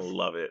I fucking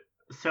love it.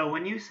 So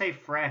when you say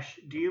fresh,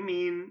 do you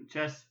mean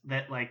just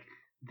that, like,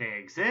 they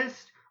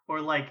exist,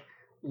 or like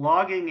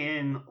logging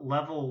in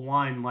level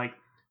 1, like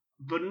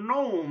the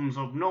gnomes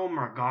of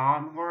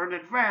Nomergon were an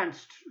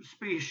advanced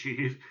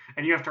species,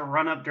 and you have to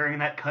run up during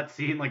that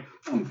cutscene like,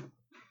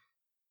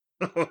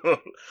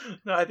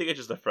 No, I think it's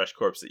just a fresh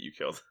corpse that you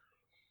killed.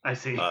 I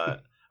see.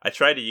 I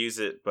tried to use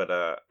it, but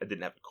I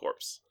didn't have a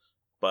corpse.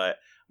 But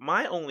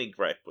my only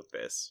gripe with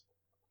this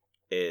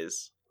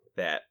is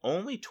that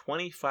only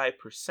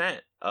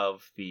 25%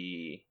 of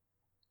the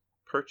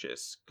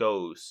purchase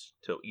goes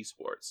to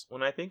esports,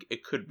 when I think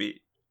it could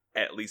be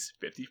at least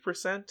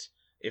 50%,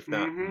 if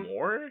not Mhm.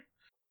 more.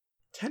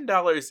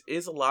 $10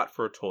 is a lot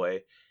for a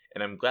toy,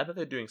 and I'm glad that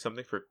they're doing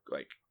something for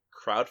like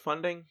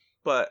crowdfunding,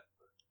 but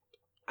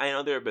I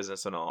know they're a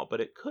business and all,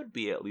 but it could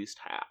be at least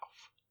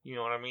half. You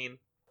know what I mean?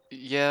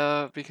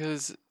 Yeah,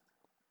 because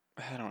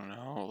I don't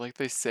know. Like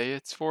they say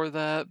it's for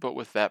that, but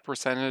with that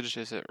percentage,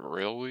 is it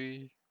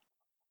really?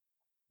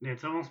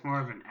 It's almost more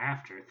of an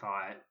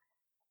afterthought.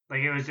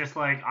 Like it was just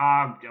like,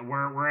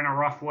 we're in a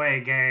rough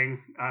way,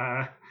 gang.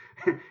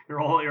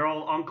 Your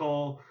old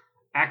uncle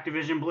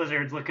Activision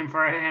Blizzard's looking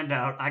for a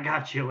handout. I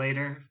got you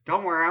later.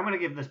 Don't worry, I'm gonna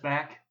give this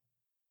back.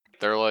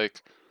 They're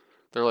like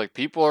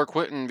people are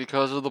quitting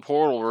because of the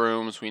portal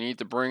rooms. We need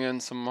to bring in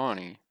some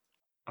money.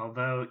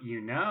 Although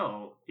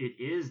it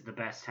is the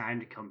best time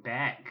to come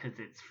back because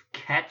it's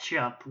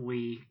catch-up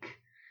week.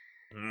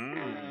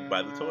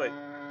 Buy the toy.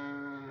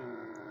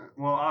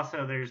 Well,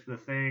 also there's the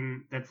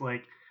thing that's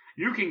like,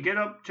 you can get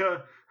up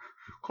to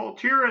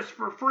Coltiris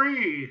for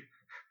free,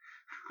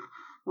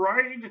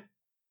 right?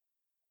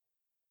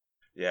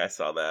 Yeah, I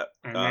saw that.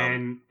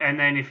 And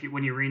then if you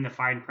when you read the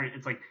fine print,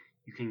 it's like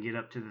you can get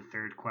up to the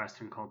third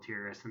quest in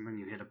Coltiris, and then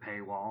you hit a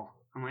paywall.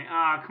 I'm like,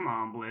 come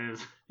on,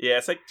 Blizz. Yeah,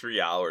 it's like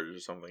 3 hours or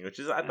something, which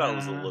is I thought it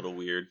was a little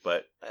weird.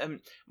 But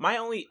my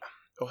only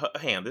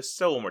hang on, there's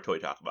still one more toy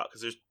to talk about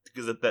because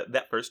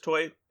that first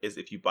toy is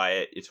if you buy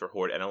it, it's for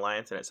Horde and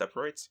Alliance, and it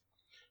separates.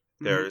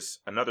 There's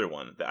another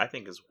one that I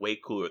think is way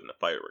cooler than the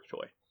firework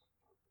toy.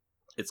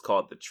 It's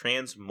called the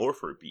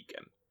Transmorpher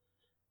Beacon.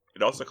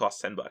 It also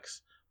costs $10,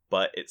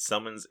 but it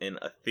summons an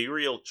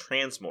ethereal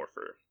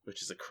transmorpher,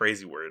 which is a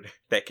crazy word,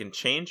 that can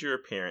change your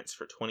appearance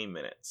for 20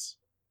 minutes,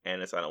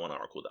 and it's on a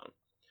 1-hour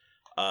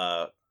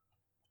cooldown.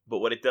 But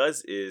what it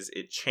does is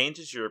it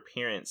changes your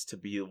appearance to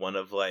be one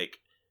of like,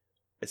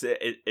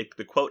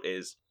 the quote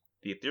is,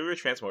 the ethereal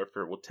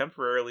transmorpher will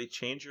temporarily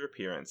change your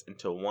appearance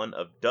into one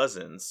of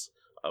dozens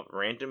of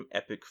random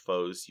epic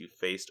foes you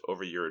faced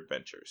over your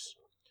adventures.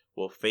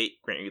 Will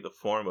fate grant you the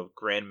form of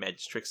Grand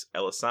Magistrix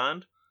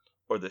Elisande,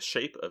 or the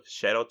shape of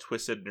Shadow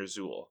Twisted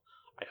Ner'zhul?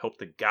 I hope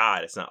to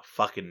God it's not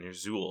fucking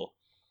Ner'zhul.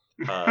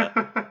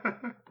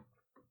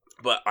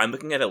 But I'm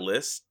looking at a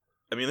list.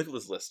 I mean, look at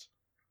this list.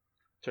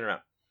 Turn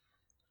around.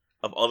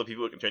 Of all the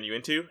people it can turn you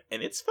into,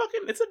 and it's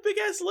a big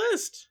ass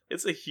list.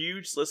 It's a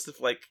huge list of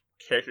like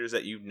characters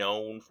that you've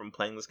known from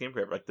playing this game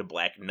forever, like the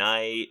Black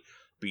Knight,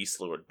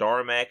 Beast Lord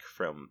Darmak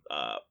from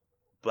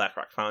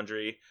Blackrock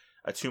Foundry,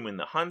 Atumen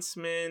the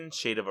Huntsman,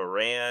 Shade of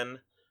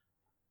Aran,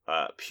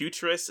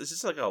 Putris. It's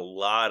just like a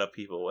lot of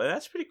people, and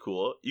that's pretty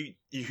cool.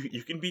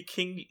 You can be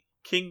King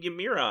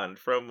Ymiron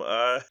from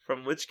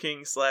Lich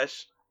King /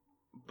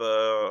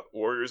 the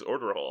Warriors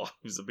Order Hall,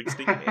 who's a big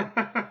stink man.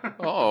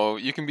 Oh,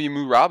 you can be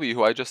Murabi,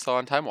 who I just saw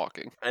on Time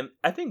Walking.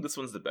 I think this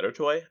one's the better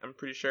toy, I'm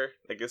pretty sure.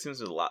 Like, this seems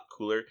a lot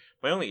cooler.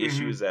 My only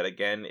issue is that,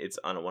 again, it's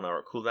on a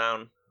 1-hour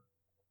cooldown,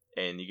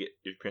 and you get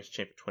your appearance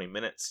change for 20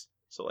 minutes.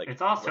 So, like,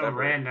 it's also whatever.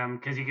 random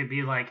because you could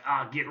be like,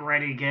 get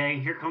ready,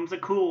 gang. Here comes a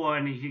cool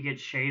one. And you get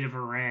Shade of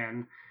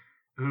Aran,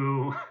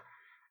 who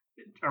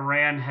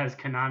Aran has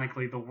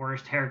canonically the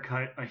worst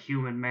haircut a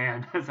human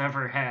man has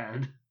ever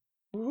had.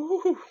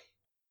 Woo.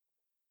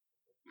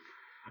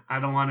 I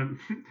don't want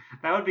to.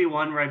 That would be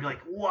one where I'd be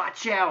like,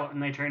 watch out!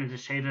 And they turn into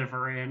Shade of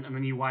Aran, and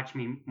then you watch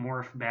me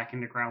morph back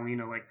into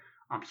Growlina, like,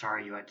 I'm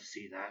sorry you had to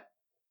see that.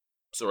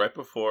 So right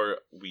before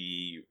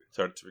we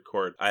started to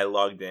record, I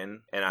logged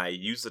in and I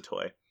used the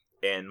toy.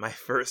 And my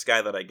first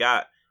guy that I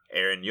got,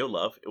 Aaron, you'll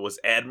love, it was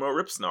Admiral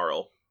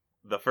Ripsnarl,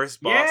 the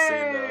first boss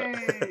Yay!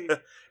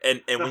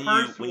 and the when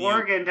first you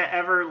Worgen to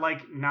ever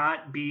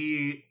not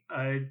be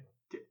a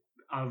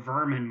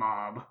vermin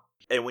mob.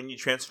 And when you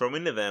transform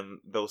into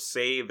them, they'll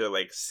say their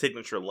like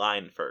signature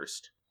line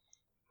first.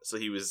 So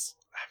I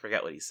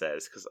forgot what he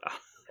says because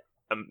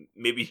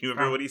maybe you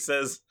remember what he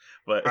says,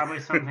 but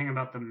probably something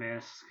about the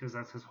mist because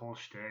that's his whole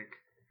shtick.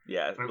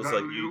 Yeah, But it was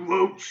like you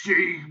won't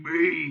see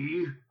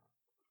me.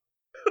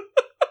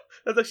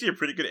 That's actually a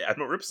pretty good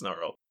Admiral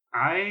Ripsnarl.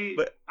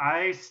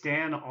 I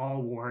stand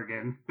all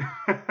Worgen.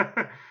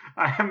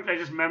 I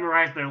just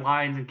memorize their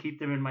lines and keep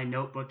them in my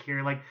notebook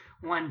here. Like,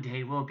 one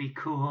day we'll be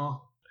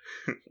cool.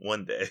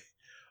 One day.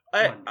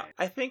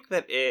 I think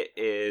that it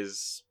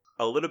is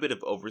a little bit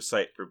of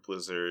oversight for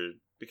Blizzard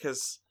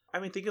because, I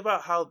mean, think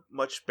about how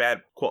much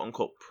bad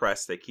quote-unquote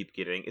press they keep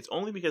getting. It's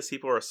only because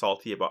people are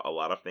salty about a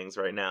lot of things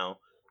right now,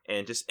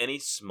 and just any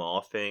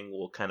small thing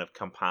will kind of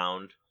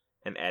compound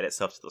and add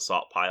itself to the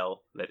salt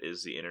pile that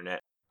is the internet.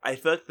 I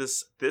feel like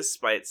this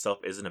by itself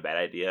isn't a bad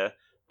idea,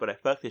 but I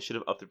feel like they should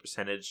have upped the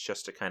percentage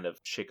just to kind of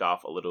shake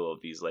off a little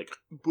of these, like,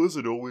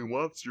 Blizzard only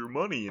wants your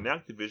money and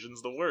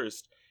Activision's the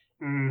worst.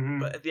 Mm-hmm.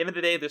 But at the end of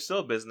the day, they're still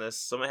a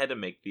business. Someone had to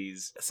make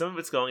these. Some of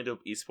it's going to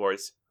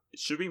esports. It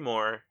should be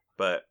more,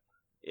 but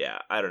yeah,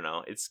 I don't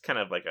know. It's kind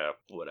of like a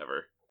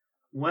whatever.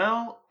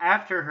 Well,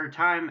 after her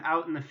time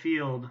out in the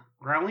field,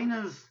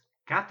 Growlina's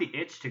got the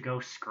itch to go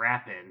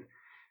scrapping.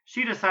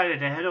 She decided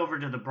to head over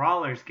to the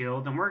Brawlers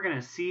Guild, and we're going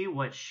to see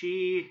what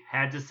she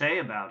had to say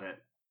about it.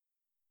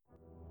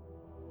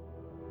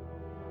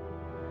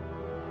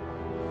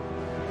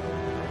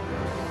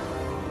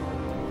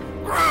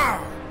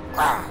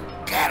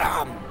 Get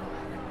 'em!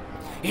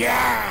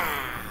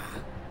 Yeah!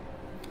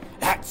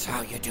 That's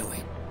how you do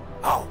it.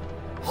 Oh,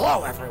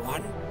 hello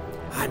everyone.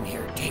 I'm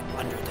here deep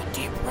under the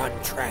Deep Run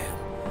Trail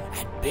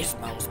at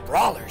Bismo's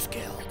Brawlers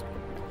Guild.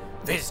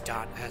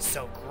 Vizdon has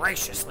so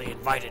graciously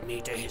invited me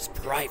to his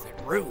private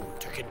room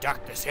to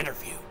conduct this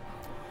interview.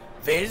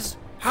 Viz,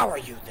 how are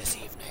you this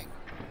evening?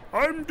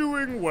 I'm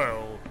doing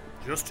well.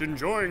 Just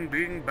enjoying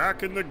being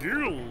back in the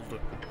guild.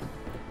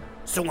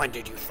 So when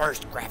did you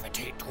first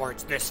gravitate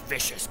towards this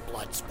vicious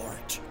blood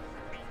sport?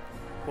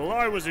 Well,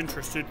 I was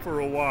interested for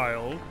a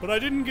while, but I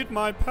didn't get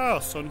my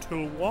pass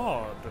until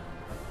WAD.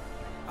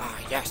 Ah,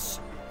 yes,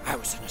 I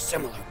was in a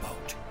similar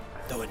boat.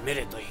 Though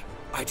admittedly,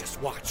 I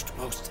just watched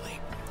mostly.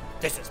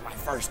 This is my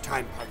first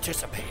time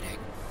participating.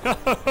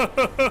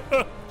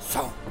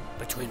 So,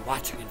 between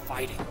watching and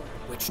fighting,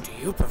 which do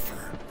you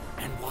prefer,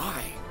 and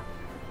why?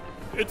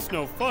 It's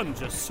no fun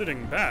just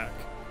sitting back.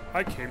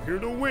 I came here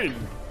to win,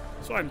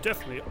 so I'm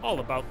definitely all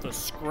about the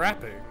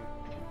scrapping.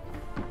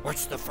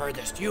 What's the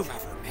furthest you've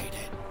ever made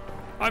it?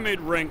 I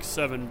made rank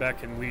 7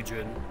 back in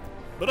Legion,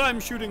 but I'm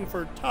shooting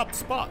for top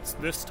spots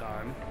this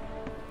time.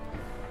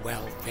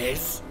 Well,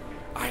 Viz,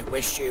 I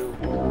wish you...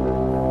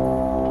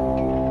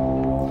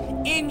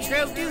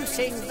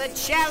 Introducing the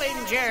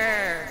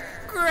challenger,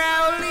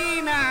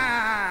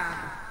 Growlina!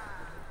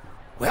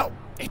 Well,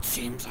 it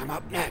seems I'm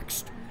up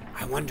next.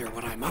 I wonder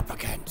what I'm up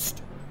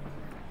against.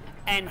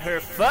 And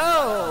her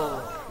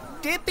foe,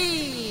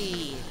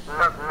 Dippy!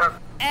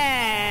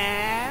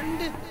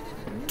 And...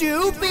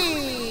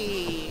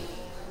 Doopy!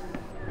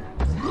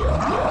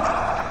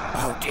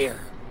 Oh dear.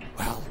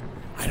 Well,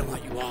 I don't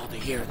want you all to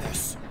hear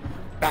this.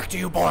 Back to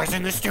you boys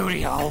in the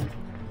studio.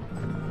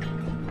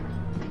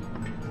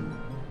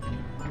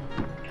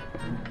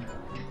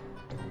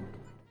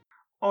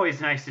 Always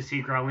nice to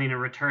see Growlina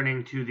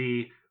returning to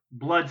the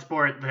blood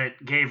sport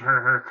that gave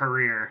her her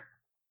career.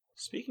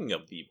 Speaking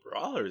of the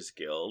Brawlers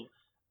Guild,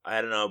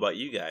 I don't know about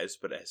you guys,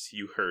 but as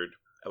you heard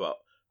about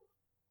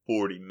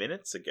 40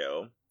 minutes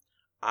ago,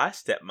 I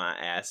stepped my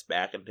ass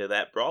back into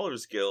that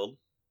Brawlers Guild.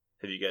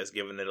 Have you guys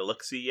given it a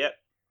look-see yet?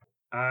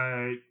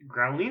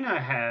 Growlina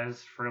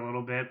has for a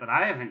little bit, but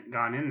I haven't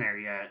gone in there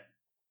yet.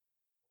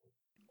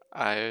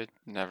 I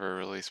never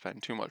really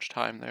spent too much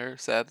time there,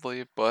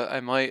 sadly, but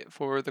I might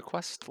for the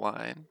quest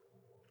line.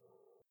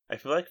 I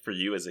feel like for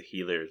you as a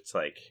healer, it's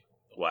like,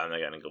 why am I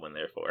going to go in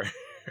there for?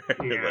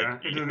 Yeah,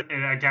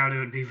 I doubt it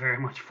would be very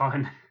much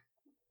fun.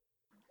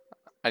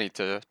 I need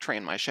to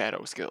train my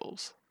shadow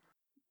skills.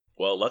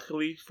 Well,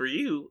 luckily for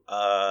you,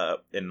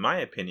 in my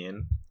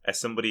opinion, as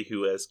somebody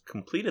who has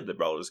completed the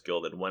Brawlers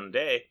Guild in one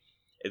day,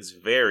 it's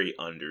very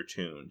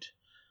undertuned.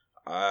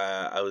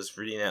 I was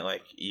reading that,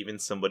 like, even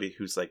somebody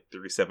who's, like,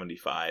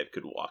 375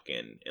 could walk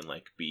in and,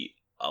 like, beat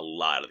a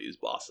lot of these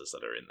bosses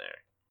that are in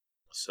there.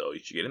 So you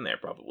should get in there,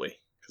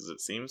 probably, because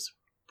it seems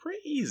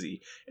pretty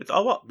easy. It's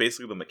all about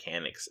basically the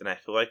mechanics, and I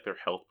feel like their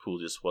health pool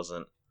just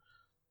wasn't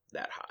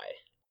that high.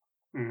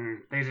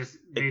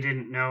 They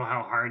didn't know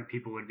how hard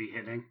people would be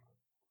hitting.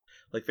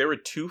 Like, there were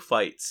 2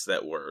 fights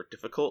that were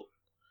difficult,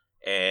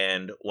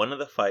 and one of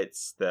the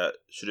fights that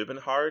should have been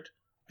hard,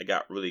 I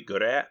got really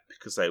good at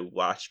because I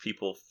watched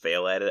people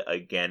fail at it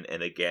again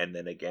and again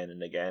and again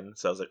and again.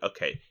 So I was like,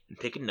 okay, I'm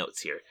taking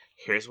notes here.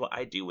 Here's what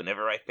I do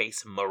whenever I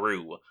face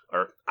Maru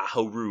or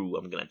Aharu.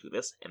 I'm going to do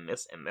this and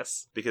this and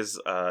this. Because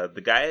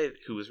the guy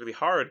who was really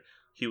hard,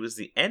 he was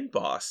the end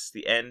boss,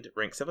 the end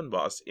rank 7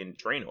 boss in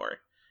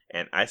Draenor.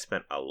 And I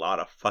spent a lot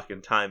of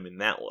fucking time in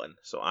that one.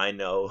 So I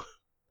know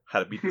how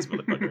to beat this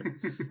motherfucker.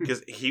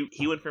 Because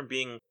he went from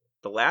being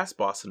the last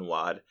boss in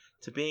WoD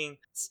to being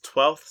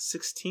 12th,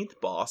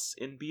 16th boss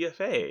in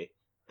BFA.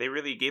 They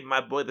really gave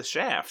my boy the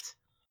shaft.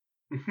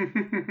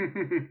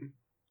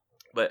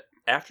 But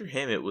after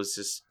him, it was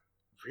just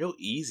real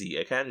easy.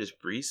 I kind of just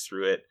breezed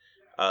through it.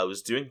 I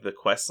was doing the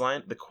quest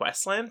line. The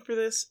quest line for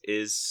this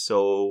is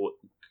so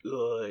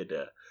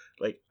good.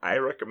 Like, I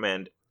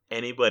recommend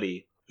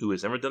anybody who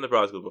has never done the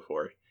Brawlers Guild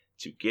before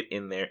to get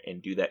in there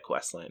and do that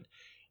quest line.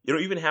 You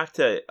don't even have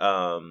to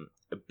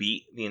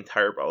beat the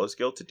entire Brawlers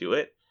Guild to do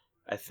it.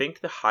 I think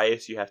the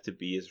highest you have to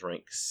be is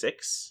rank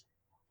 6.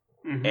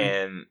 Mm-hmm.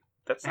 And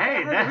that's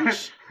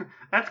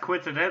that's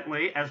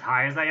coincidentally as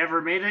high as I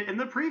ever made it in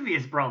the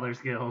previous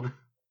Brawlers Guild.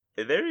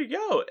 There you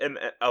go. And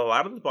a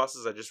lot of the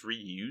bosses I just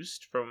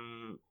reused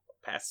from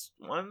past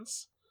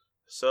ones.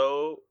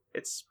 So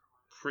it's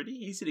pretty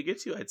easy to get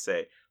to, I'd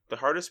say. The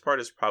hardest part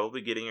is probably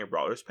getting your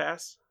Brawler's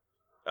Pass.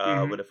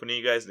 Mhm. But if any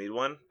of you guys need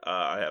one,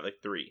 I have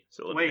like 3.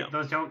 So let me know. Wait,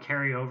 those don't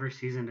carry over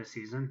season to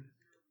season?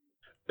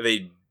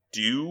 They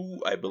do,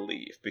 I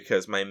believe,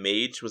 because my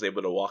mage was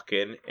able to walk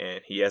in,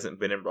 and he hasn't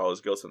been in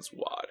Brawler's Guild since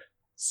WoD.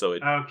 So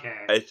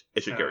Okay. it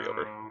should carry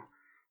over.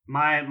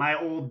 My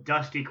old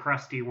dusty,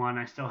 crusty one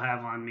I still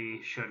have on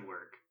me should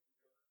work.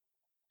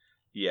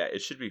 Yeah,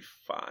 it should be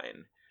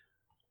fine.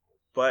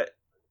 But,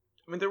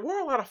 I mean, there were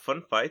a lot of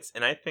fun fights,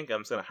 and I think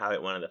I'm just going to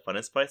highlight one of the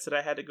funnest fights that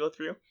I had to go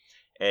through,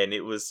 and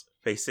it was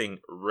facing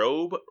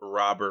Robe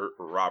Robber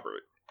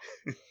Robert.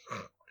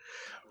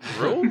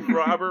 Robe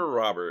Robber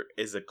Robert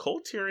is a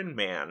Coltiran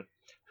man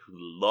who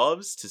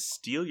loves to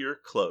steal your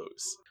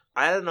clothes.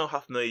 I don't know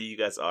how familiar you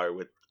guys are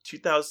with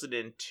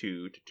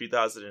 2002 to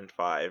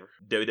 2005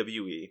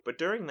 WWE, but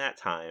during that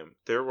time,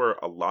 there were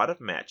a lot of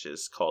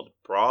matches called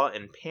bra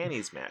and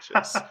panties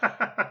matches,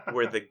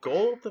 where the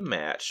goal of the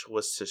match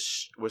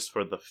was was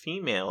for the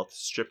female to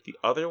strip the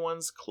other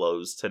one's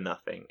clothes to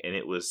nothing, and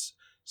it was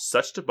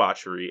such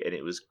debauchery, and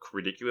it was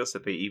ridiculous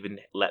that they even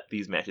let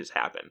these matches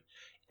happen.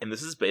 And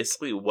this is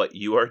basically what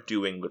you are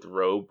doing with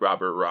Robe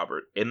Robber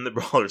Robert in the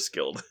Brawlers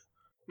Guild.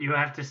 You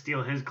have to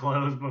steal his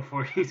clothes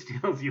before he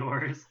steals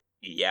yours.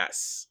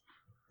 Yes.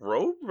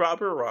 Robe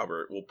Robber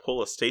Robert will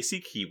pull a Stacy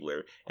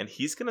Keebler, and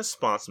he's going to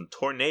spawn some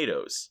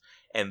tornadoes.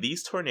 And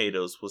these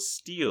tornadoes will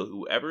steal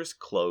whoever's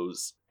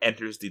clothes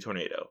enters the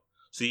tornado.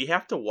 So you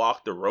have to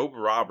walk the Robe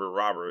Robber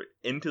Robert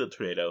into the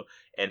tornado,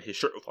 and his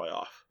shirt will fly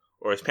off,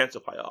 or his pants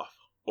will fly off,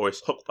 or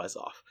his hook flies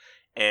off.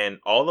 And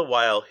all the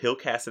while, he'll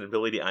cast an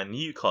ability on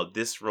you called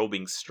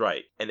Disrobing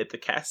Strike. And if the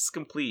cast is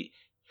complete,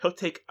 he'll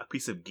take a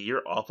piece of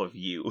gear off of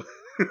you.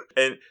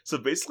 And so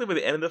basically by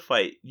the end of the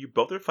fight, you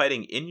both are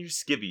fighting in your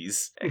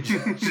skivvies and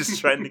just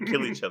trying to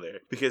kill each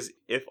other. Because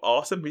if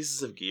all some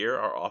pieces of gear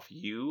are off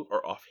you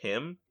or off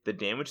him, the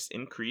damage is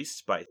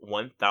increased by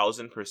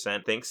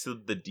 1000% thanks to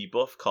the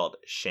debuff called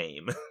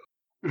Shame.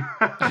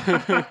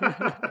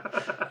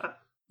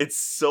 It's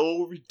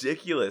so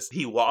ridiculous.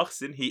 He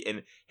walks in,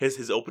 and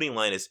his opening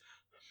line is,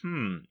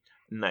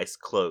 nice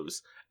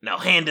clothes. Now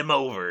hand him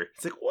over.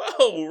 It's like,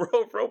 whoa,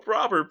 Rope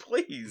Robber,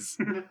 please.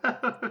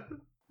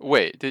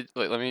 Wait,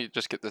 let me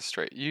just get this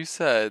straight. You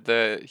said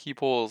that he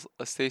pulls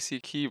a Stacy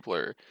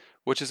Keebler,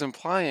 which is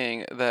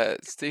implying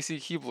that Stacy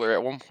Keebler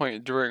at one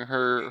point during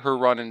her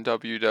run in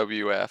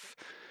WWF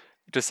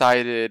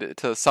decided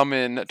to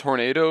summon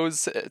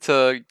tornadoes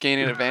to gain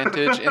an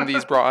advantage in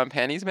these bra and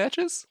panties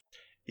matches?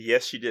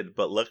 Yes, she did,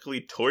 but luckily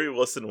Tori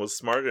Wilson was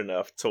smart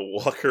enough to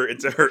walk her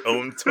into her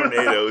own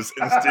tornadoes,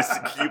 and Stacy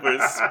Keebler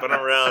spun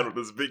around with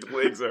those big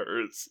legs of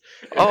hers.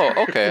 Oh,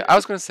 okay. I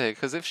was gonna say,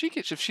 because if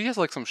she has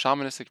like some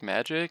shamanistic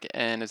magic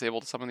and is able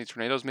to summon these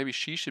tornadoes, maybe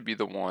she should be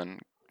the one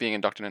being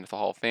inducted into the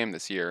Hall of Fame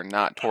this year,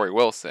 not Tori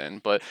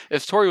Wilson. But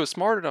if Tori was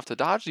smart enough to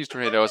dodge these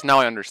tornadoes, now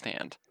I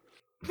understand.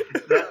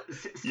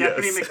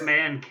 Stephanie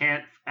McMahon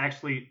can't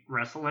actually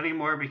wrestle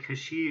anymore because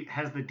she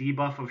has the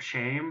debuff of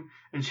shame,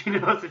 and she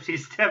knows if she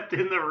stepped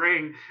in the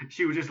ring,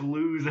 she would just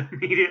lose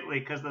immediately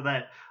because of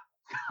that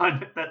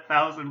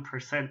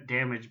 1000%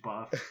 damage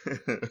buff.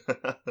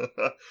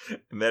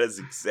 And that is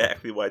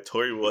exactly why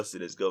Tori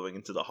Wilson is going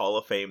into the Hall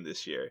of Fame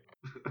this year.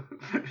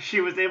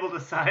 She was able to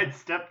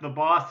sidestep the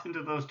boss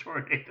into those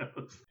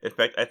tornadoes. In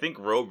fact, I think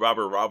Robe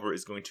Robber Robert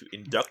is going to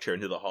induct her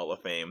into the Hall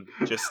of Fame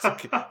just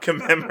to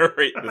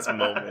commemorate this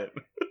moment.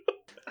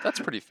 That's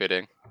pretty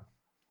fitting.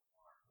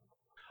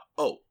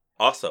 Oh,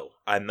 also,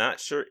 I'm not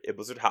sure if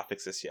Blizzard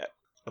hotfixed this yet.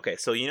 Okay,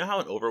 so you know how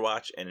in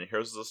Overwatch and in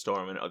Heroes of the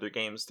Storm and other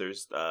games,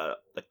 there's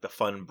like the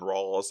fun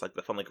brawls, like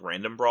the fun like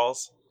random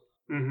brawls,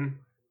 Mm-hmm.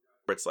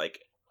 where it's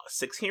like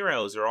 6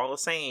 heroes are all the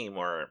same,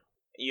 or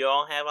you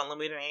all have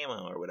unlimited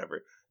ammo, or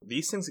whatever.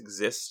 These things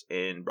exist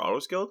in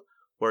Brawlers Guild,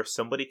 where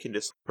somebody can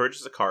just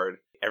purchase a card,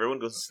 everyone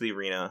goes into the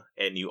arena,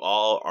 and you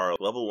all are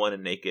level 1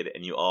 and naked,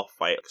 and you all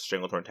fight like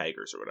Stranglethorn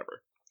Tigers or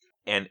whatever.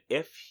 And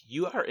if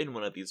you are in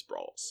one of these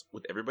brawls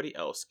with everybody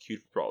else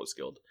queued for Brawlers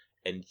Guild,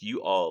 and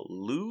you all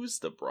lose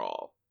the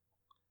brawl,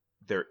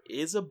 there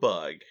is a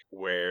bug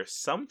where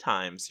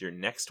sometimes your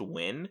next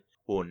win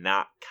will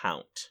not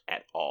count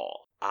at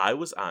all. I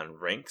was on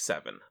rank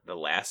 7, the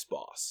last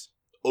boss.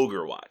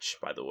 Ogre Watch,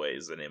 by the way,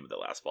 is the name of the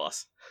last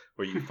boss,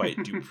 where you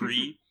fight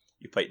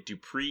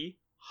Dupree,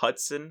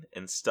 Hudson,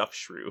 and Stuff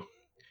Shrew.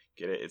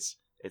 Get it?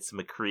 It's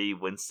McCree,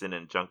 Winston,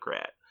 and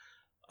Junkrat.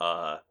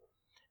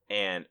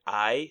 And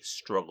I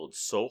struggled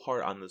so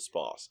hard on this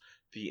boss.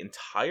 The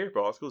entire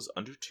boss was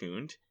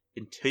undertuned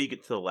until you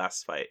get to the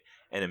last fight.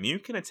 And Immune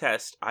can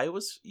attest, I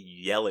was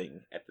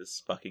yelling at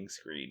this fucking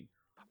screen.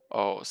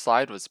 Oh,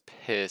 Slide was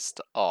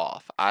pissed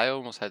off. I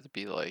almost had to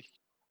be like,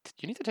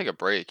 you need to take a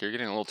break. You're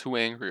getting a little too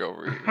angry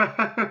over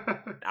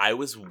here. I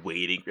was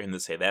waiting for him to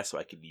say that so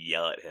I could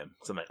yell at him.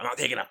 So I'm like, I'm not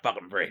taking a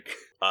fucking break.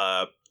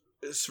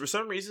 For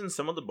some reason,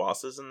 some of the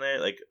bosses in there,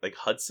 like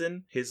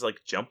Hudson, his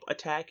like jump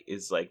attack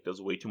is like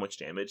does way too much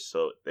damage,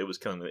 so it was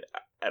killing me.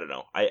 I don't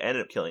know. I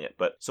ended up killing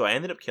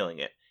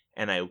it,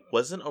 and I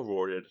wasn't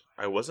awarded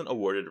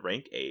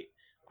rank 8.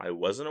 I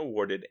wasn't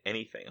awarded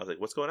anything. I was like,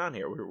 what's going on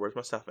here? Where's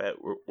my stuff at?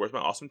 Where's my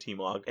awesome team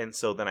log? And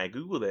so then I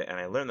Googled it and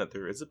I learned that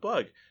there is a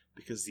bug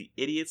because the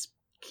idiots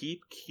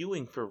keep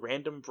queuing for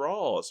random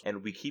brawls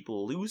and we keep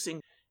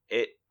losing.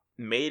 It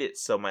made it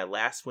so my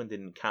last win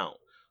didn't count.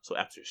 So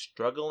after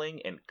struggling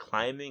and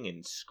climbing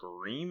and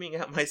screaming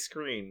at my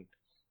screen,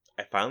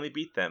 I finally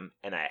beat them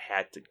and I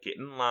had to get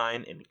in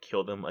line and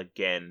kill them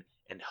again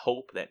and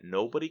hope that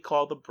nobody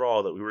called the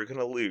brawl that we were going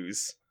to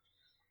lose.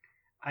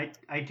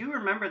 I do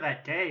remember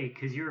that day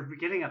because you were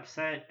getting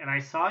upset, and I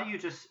saw you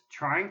just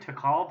trying to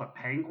call the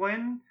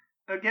penguin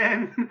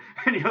again,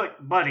 and you're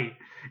like, buddy,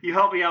 you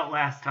helped me out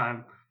last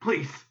time.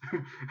 Please, I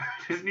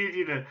just need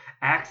you to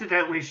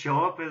accidentally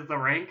show up as the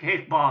rank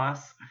 8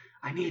 boss.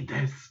 I need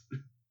this.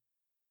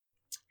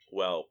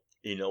 Well,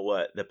 you know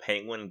what? The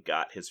penguin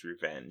got his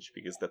revenge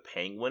because the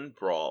penguin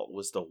brawl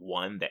was the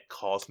one that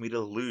caused me to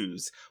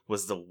lose,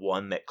 was the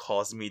one that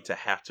caused me to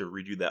have to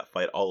redo that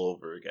fight all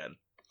over again.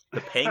 The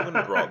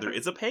penguin brawl, there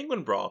is a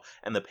penguin brawl,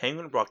 and the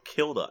penguin brawl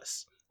killed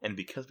us. And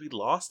because we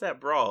lost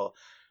that brawl,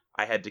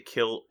 I had to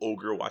kill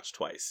Ogre Watch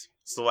twice.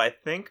 So I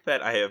think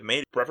that I have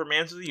made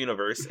reprimands of the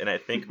universe, and I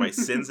think my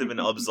sins have been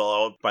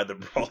absolved by the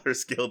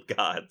Brawlers Guild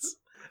gods.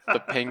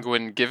 The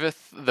penguin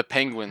giveth, the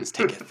penguins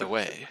taketh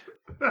away.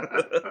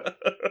 But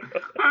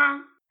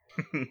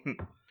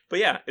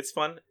yeah, it's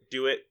fun.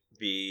 Do it.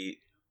 The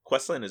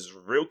questline is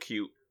real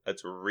cute.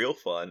 It's real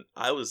fun.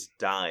 I was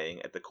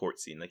dying at the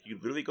court scene. Like, you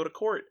literally go to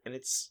court, and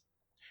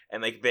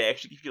like they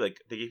actually give you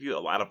they give you a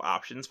lot of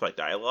options for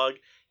dialogue,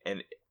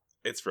 and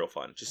it's real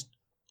fun. Just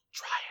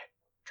try it.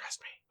 Trust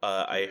me.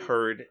 I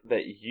heard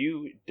that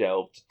you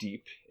delved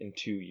deep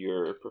into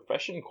your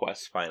profession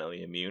quest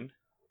finally, Immune.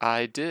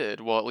 I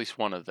did. Well, at least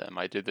one of them.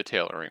 I did the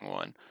tailoring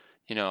one.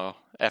 You know,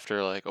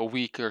 after like a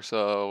week or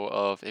so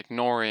of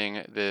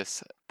ignoring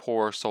this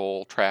poor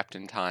soul trapped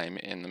in time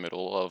in the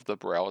middle of the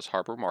Browse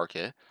Harbor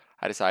Market,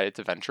 I decided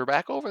to venture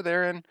back over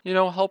there and,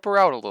 help her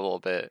out a little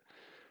bit.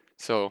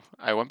 So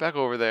I went back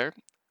over there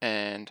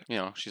and,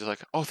 she's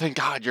like, "Oh, thank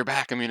God you're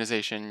back,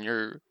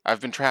 Immunization.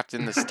 I've been trapped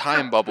in this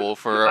time bubble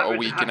for a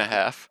week and a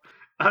half."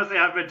 I was saying,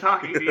 I've been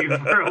talking to you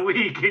for a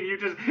week and you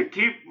just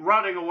keep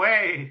running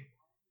away.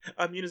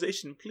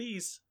 Immunization,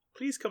 please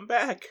come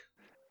back.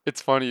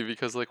 It's funny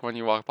because like when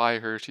you walk by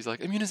her, she's like,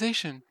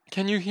 "Immunization,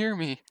 can you hear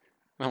me?"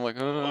 And I'm like,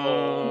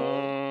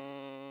 "Oh."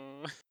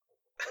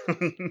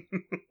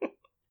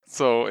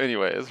 So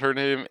anyways, her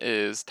name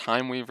is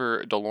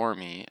Timeweaver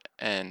Delorme,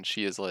 and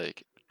she is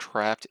like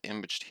trapped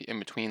in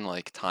between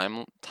like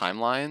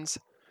timelines,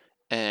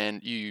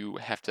 and you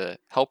have to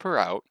help her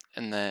out,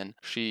 and then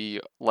she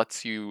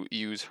lets you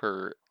use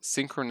her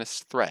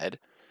synchronous thread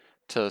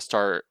to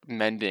start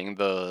mending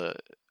the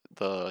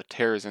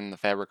tears in the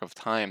fabric of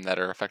time that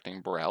are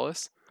affecting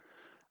Borealis,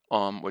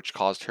 which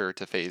caused her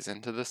to phase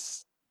into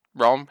this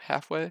realm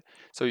halfway.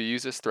 So you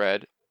use this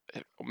thread,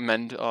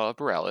 mend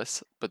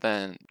Borealis, but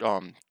then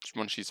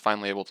when she's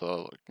finally able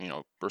to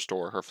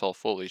restore herself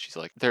fully, she's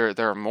like, there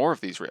are more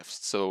of these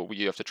rifts, so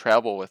you have to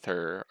travel with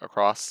her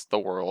across the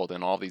world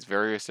in all these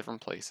various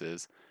different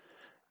places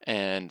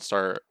and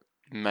start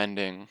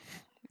mending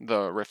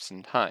the rifts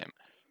in time.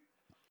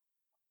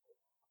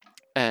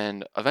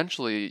 And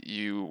eventually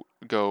you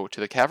go to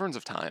the Caverns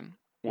of Time,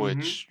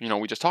 which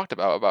we just talked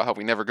about how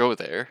we never go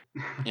there.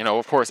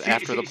 Of course,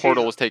 after the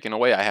portal was taken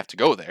away, I have to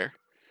go there.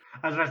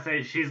 I was about to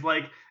say, she's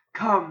like,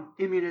 "Come,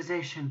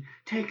 Immunization,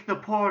 take the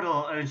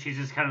portal," and she's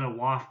just kind of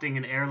wafting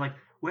in air like,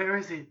 "Where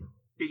is it?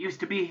 It used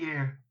to be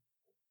here."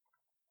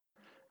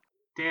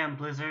 Damn,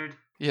 Blizzard.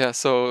 Yeah,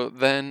 so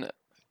then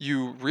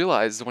you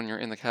realize when you're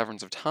in the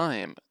Caverns of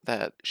Time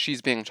that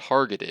she's being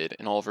targeted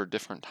in all of her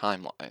different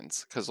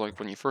timelines. Because like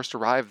when you first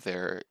arrive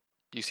there,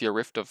 you see a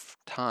rift of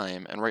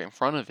time, and right in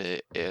front of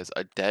it is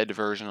a dead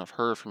version of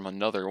her from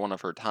another one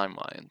of her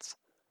timelines.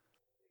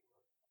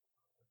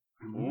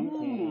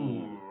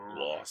 Ooh.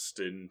 Lost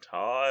in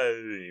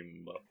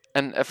time.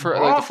 And for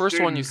like the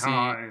first one you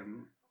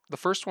time. The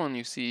first one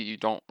you see, you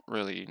don't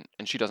really,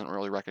 and she doesn't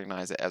really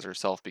recognize it as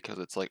herself because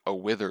it's like a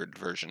withered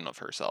version of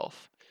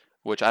herself,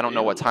 which I don't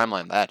know what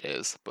timeline that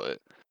is, but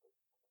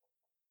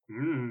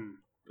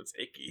That's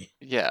icky.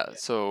 yeah.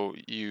 So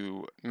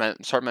you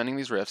start mending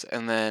these rifts,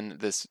 and then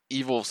this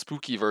evil,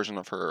 spooky version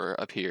of her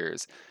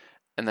appears,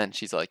 and then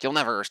she's like, "You'll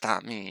never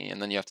stop me!"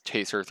 And then you have to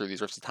chase her through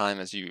these rifts of time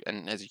as you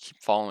keep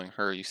following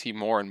her, you see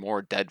more and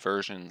more dead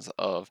versions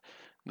of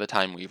the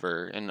Time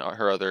Weaver in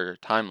her other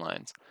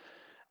timelines.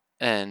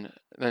 And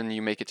then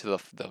you make it to the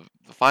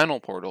final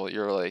portal.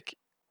 You're like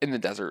in the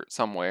desert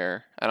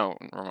somewhere. I don't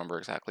remember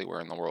exactly where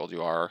in the world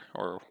you are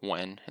or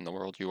when in the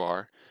world you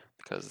are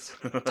because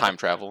time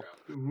travel.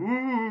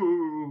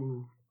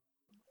 Ooh.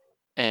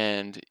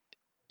 And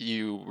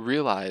you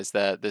realize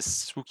that this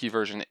spooky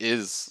version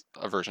is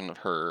a version of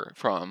her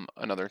from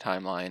another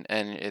timeline,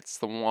 and it's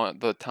the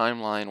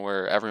timeline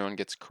where everyone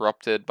gets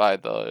corrupted by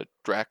the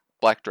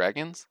black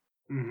dragons.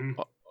 Mm-hmm.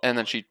 And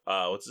then she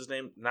what's his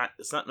name?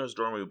 It's not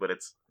Nosdormu, but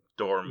it's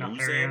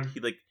Dormuzan. He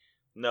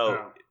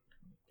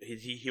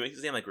makes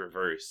his name like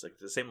reverse, like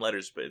the same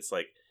letters, but it's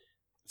like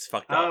It's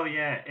fucked up. Oh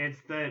yeah, is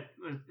that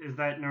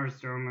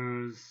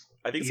Norzomu's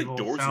I think it's like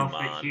evil self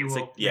that Dorzumon. he It's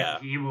will like, yeah.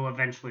 that he will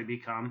eventually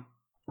become?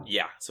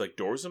 Yeah, it's like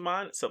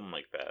Dorzumon, something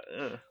like that.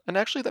 Ugh. And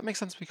actually, that makes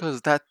sense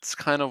because that's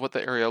kind of what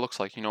the area looks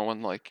like. You know,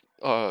 when like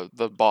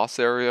the boss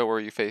area where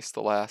you face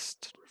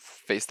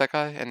that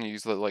guy, and you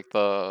use the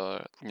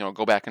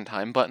go back in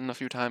time button a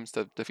few times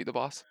to defeat the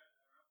boss.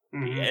 The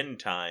Mhm. End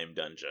Time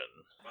Dungeon.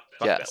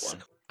 Fuck Yes. that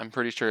one. I'm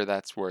pretty sure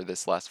that's where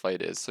this last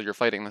fight is. So you're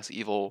fighting this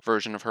evil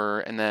version of her,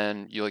 and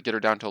then you like get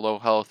her down to low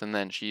health, and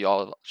then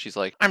she's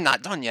like, "I'm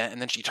not done yet," and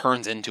then she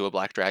turns into a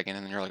black dragon,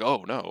 and then you're like,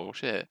 "Oh no,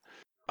 shit!"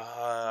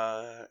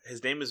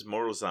 His name is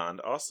Morozond.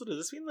 Also, does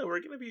this mean that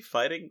we're gonna be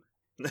fighting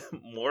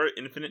more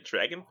Infinite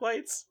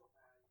Dragonflights?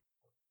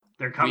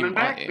 They're coming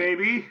back, might.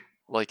 baby.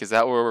 Like, is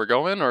that where we're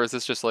going, or is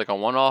this just like a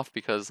one-off?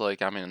 Because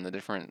like I'm in the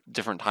different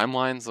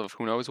timelines of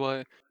who knows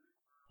what.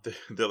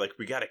 They're like,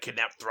 we gotta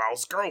kidnap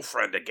Thrall's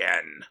girlfriend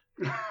again.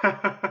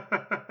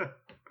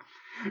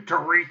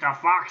 Teresa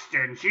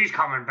Foxton, she's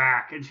coming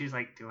back, and she's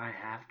like, "Do I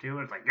have to?"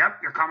 And it's like, "Yep,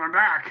 you're coming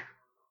back."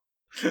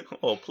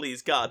 Oh,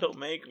 please, God, don't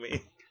make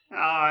me.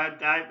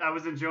 I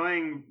was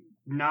enjoying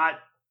not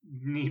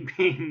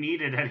being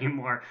needed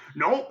anymore.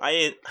 Nope.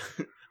 I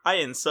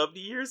unsubbed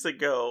years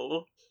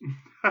ago.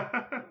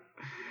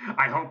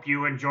 I hope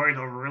you enjoy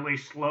the really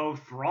slow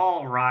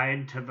Thrall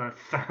ride to the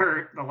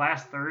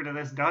last third of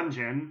this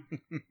dungeon.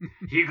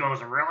 He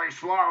goes really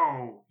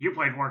slow. You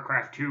played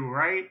Warcraft 2,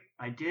 right?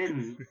 I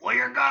didn't. Well,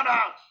 you're gonna.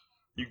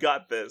 You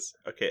got this.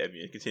 Okay, I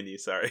mean, continue,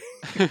 sorry.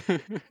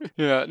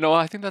 Yeah, no,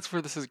 I think that's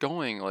where this is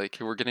going. Like,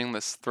 we're getting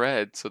this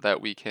thread so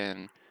that we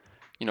can,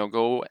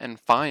 go and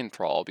find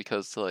Thrall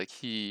because like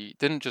he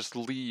didn't just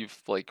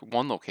leave like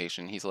one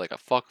location. He's like,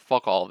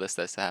 fuck all of this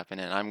that's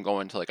happening. I'm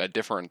going to like a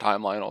different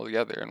timeline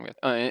altogether.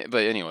 And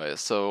but anyway,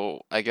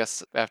 so I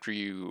guess after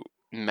you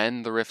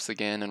mend the rifts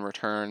again and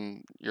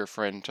return your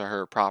friend to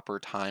her proper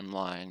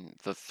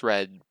timeline, the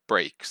thread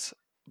breaks.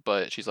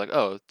 But she's like,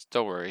 "Oh,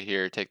 don't worry.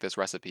 Here, take this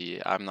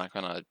recipe. I'm not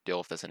gonna deal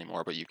with this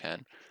anymore, but you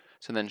can."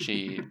 So then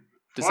she Fuck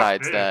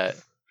decides that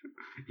this.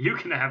 You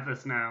can have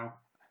this now.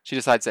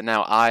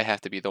 now I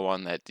have to be the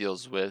one that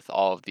deals with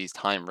all of these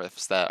time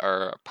rifts that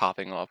are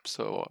popping up.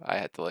 So I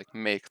had to like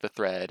make the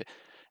thread,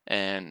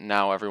 and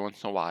now every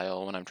once in a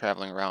while when I'm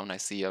traveling around, I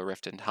see a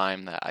rift in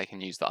time that I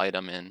can use the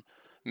item and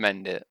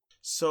mend it.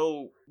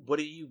 So, what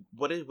do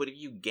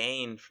you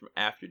gain from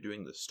after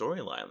doing the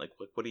storyline? Like,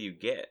 what do you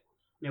get?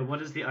 Yeah, what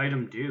does the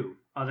item do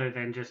other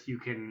than just you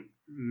can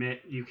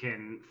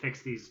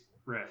fix these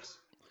riffs?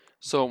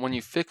 So when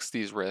you fix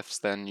these rifts,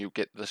 then you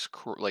get this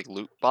like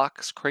loot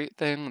box crate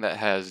thing that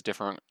has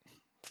different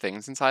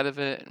things inside of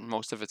it. And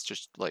most of it's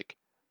just like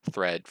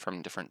thread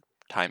from different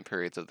time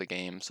periods of the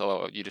game.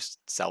 So you just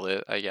sell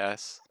it, I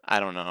guess. I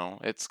don't know.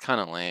 It's kind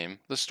of lame.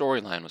 The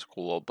storyline was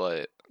cool,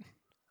 but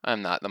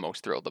I'm not the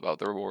most thrilled about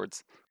the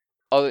rewards.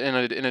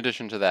 In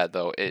addition to that,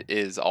 though, it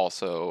is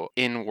also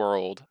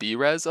in-world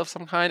B-res of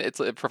some kind.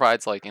 It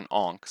provides like an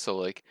onk, so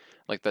like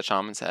the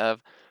shamans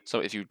have. So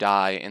if you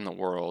die in the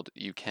world,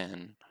 you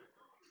can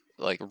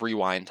like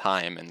rewind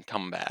time and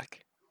come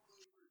back.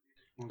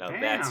 Well, Now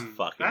damn, that's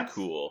fucking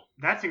cool.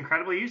 That's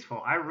incredibly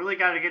useful. I really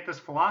got to get this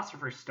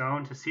Philosopher's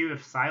Stone to see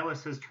if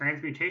Silas's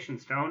Transmutation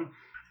Stone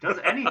does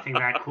anything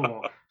that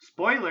cool.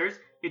 Spoilers,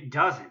 it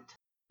doesn't.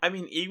 I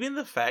mean, even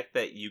the fact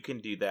that you can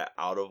do that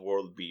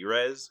out-of-world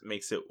B-res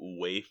makes it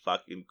way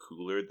fucking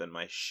cooler than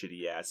my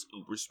shitty-ass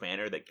Uber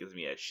Spanner that gives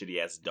me a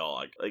shitty-ass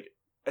dog. Like,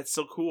 that's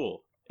so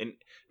cool. And,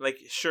 like,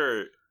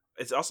 sure,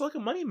 it's also like a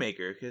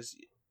moneymaker, because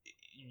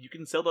you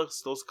can sell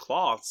those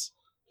cloths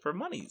for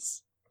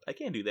monies. I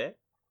can't do that.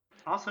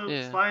 Also,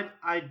 Yeah. Slide,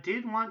 I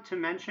did want to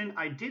mention,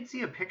 I did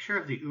see a picture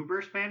of the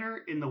Uber Spanner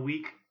in the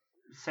week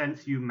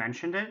since you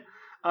mentioned it.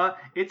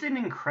 It's an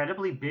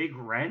incredibly big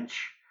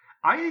wrench.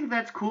 I think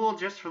that's cool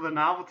just for the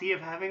novelty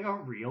of having a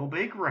real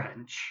big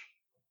wrench.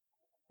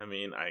 I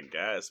mean, I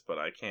guess, but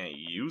I can't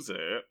use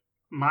it.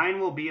 Mine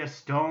will be a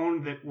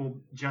stone that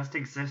will just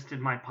exist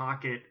in my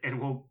pocket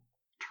and will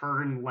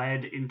turn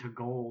lead into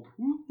gold.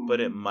 Woo-hoo. But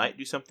it might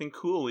do something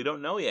cool we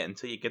don't know yet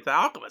until you get the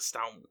Alchemist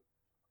Stone.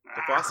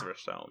 The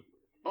Philosopher's Stone.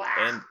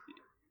 And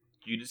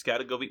you just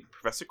gotta go meet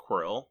Professor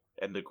Quirrell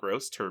and the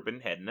gross turban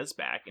head in his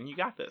back, and you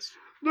got this.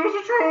 There's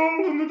a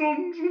troll in the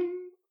dungeon.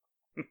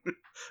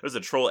 There's a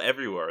troll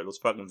everywhere. Those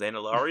fucking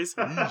Xandalaris.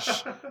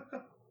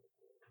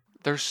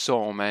 There's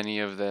so many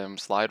of them.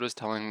 Slide was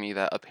telling me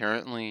that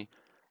apparently,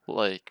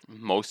 like,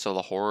 most of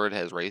the Horde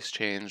has race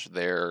changed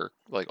their,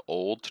 like,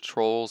 old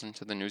trolls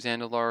into the new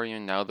Zandalari,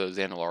 and now the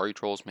Zandalari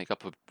trolls make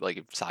up a, like,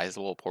 a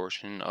sizable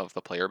portion of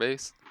the player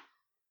base.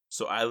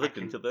 So I looked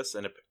into this,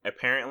 and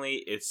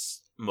apparently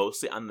it's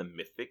mostly on the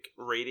mythic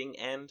rating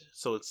end,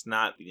 so it's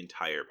not the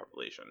entire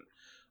population.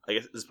 I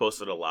guess it's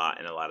posted a lot,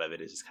 and a lot of it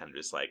is just kind of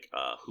just like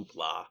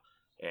hoopla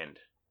and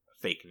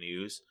fake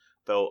news.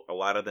 Though a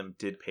lot of them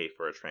did pay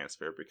for a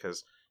transfer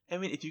because, I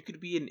mean, if you could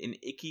be an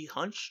icky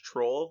hunch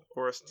troll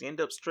or a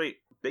stand-up straight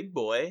big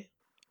boy,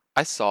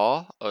 I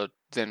saw a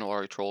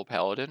Zandalari Troll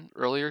Paladin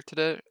earlier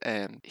today,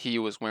 and he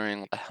was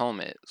wearing a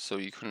helmet, so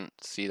you couldn't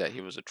see that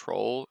he was a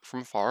troll.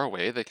 From far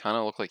away, they kind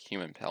of look like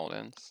human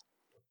paladins.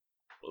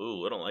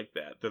 Ooh, I don't like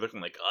that. They're looking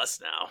like us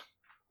now.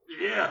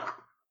 Yeah.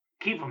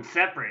 Keep them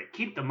separate.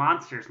 Keep the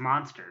monsters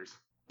monsters.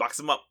 Box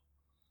them up.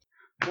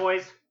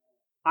 Boys,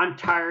 I'm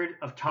tired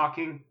of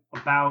talking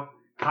about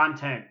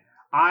content.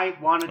 I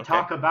want to Okay.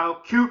 talk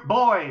about cute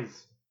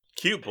boys.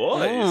 Cute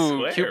boys. Ooh,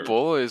 Where? cute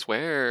boys,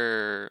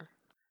 where?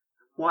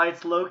 Why,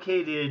 it's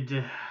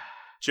located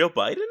Joe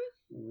Biden?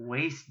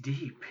 waist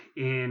deep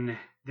in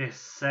this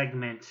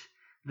segment.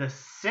 The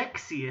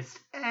sexiest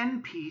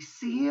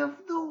NPC of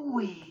the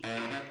week.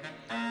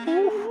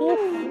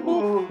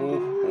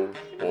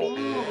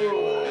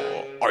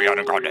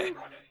 Ariana Grande.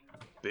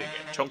 Big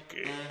and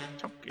chunky.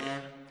 Chunky.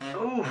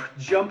 Oh,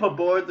 jump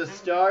aboard the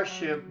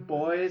starship,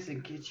 boys,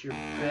 and get your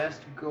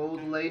best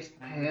gold-laced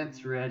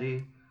pants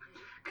ready.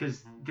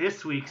 Because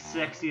this week's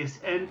sexiest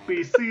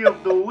NPC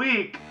of the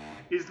week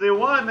is the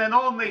one and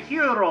only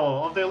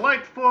hero of the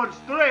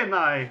Lightforged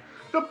Draenei,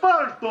 the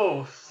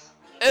Bartos.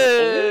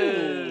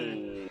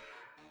 Ooh.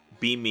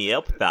 Beam me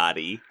up,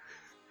 Thotty.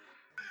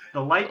 The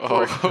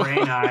Lightforged Oh.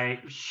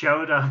 Draenei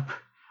showed up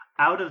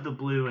out of the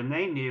blue, and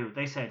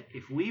they said,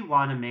 if we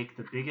want to make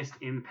the biggest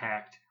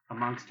impact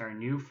amongst our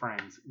new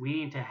friends, we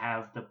need to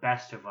have the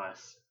best of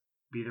us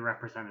be the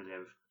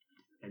representative.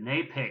 And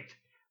they picked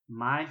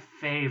my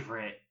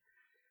favorite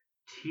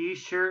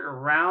t-shirt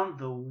around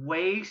the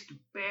waist,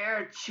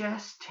 bare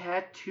chest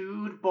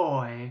tattooed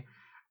boy,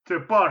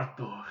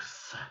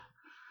 Tepartos.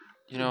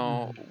 You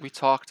know, we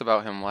talked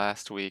about him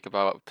last week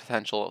about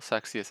potential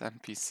sexiest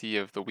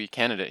NPC of the week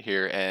candidate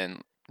here,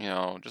 and you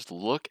know, just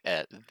look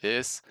at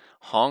this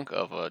hunk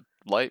of a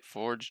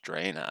Lightforged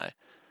Draenei.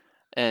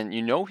 And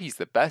you know he's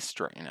the best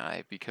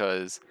Draenei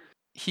because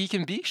he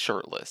can be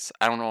shirtless.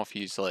 I don't know if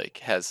he's like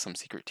has some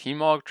secret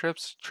T-Mog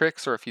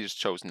tricks or if he just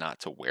chose not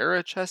to wear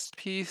a chest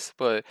piece,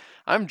 but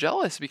I'm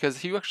jealous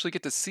because you actually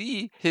get to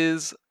see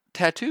his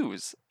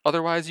tattoos.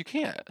 Otherwise you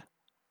can't.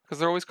 Because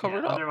they're always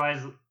covered up.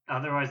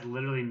 Otherwise,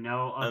 literally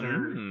no other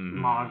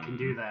Mog can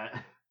do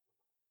that.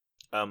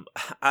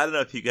 I don't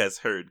know if you guys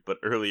heard, but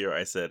earlier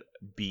I said,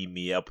 beam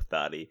me up,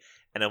 Thotty.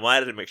 And I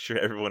wanted to make sure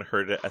everyone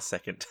heard it a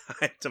second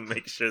time to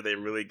make sure they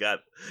really got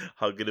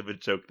how good of a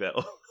joke that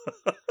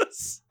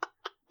was.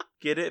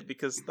 Get it?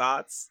 Because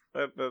thoughts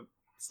of the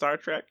Star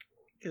Trek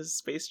is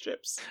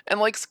spaceships. And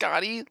like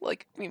Scotty,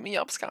 like meet me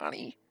up,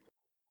 Scotty.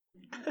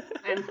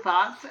 And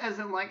thoughts as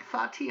in like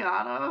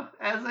Tatiana,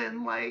 as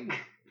in like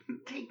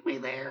take me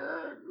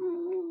there,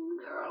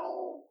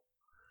 girl.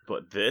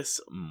 But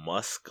this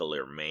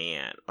muscular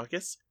man, I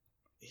guess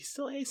he's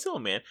still a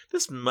man.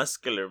 This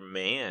muscular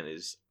man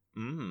is,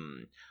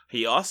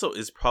 he also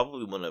is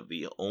probably one of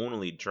the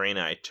only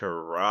Draenei to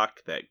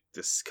rock that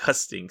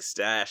disgusting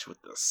stash with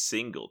a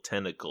single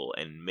tentacle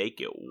and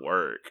make it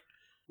work.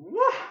 Woo!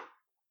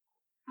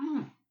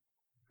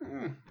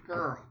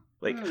 Girl.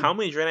 Like, how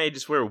many Draenei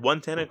just wear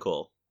one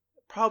tentacle?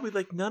 Probably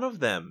like none of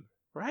them,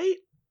 right?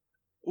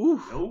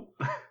 Ooh.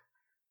 Nope.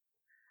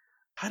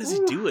 How does he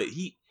do it?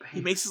 He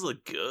makes us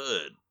look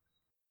good.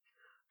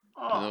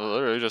 Oh.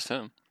 Literally just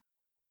him.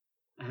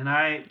 And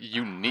I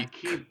Unique.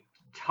 keep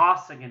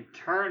tossing and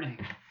turning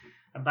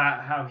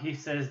about how he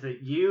says that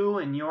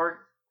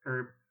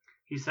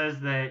he says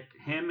that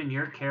him and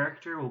your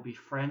character will be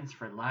friends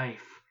for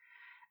life.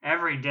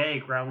 Every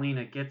day,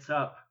 Growlina gets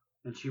up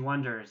and she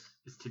wonders,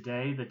 is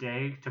today the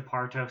day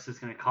Tepartos is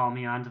going to call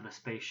me onto the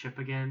spaceship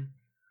again?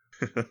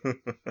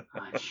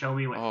 And show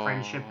me what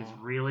friendship is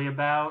really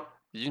about?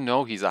 You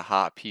know he's a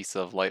hot piece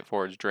of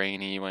Lightforged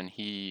Draenei when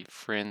he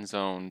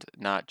friend-zoned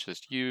not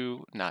just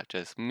you, not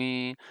just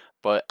me,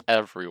 but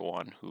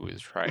everyone who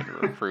is trying to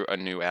recruit a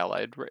new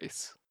allied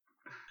race.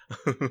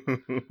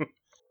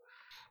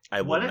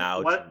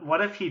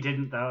 What if he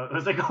didn't though? It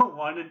was like a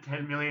 1 in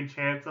 10 million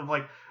chance of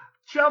like,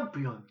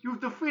 champion, you've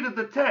defeated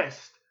the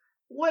test.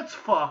 Let's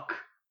fuck.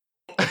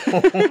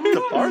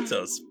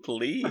 Tepartos,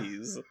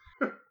 please.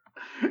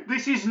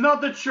 This is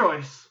not the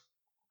choice.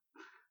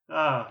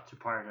 Oh,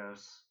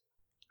 Tepartos.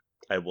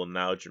 I will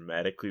now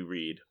dramatically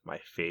read my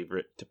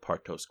favorite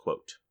Tepartos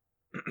quote.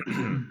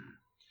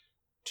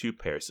 2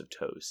 pairs of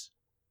toes.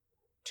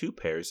 2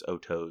 pairs o'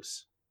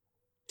 toes.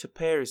 2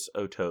 pairs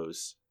o'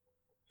 toes.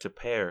 To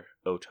pair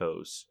o'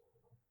 toes.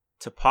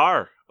 To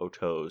par o'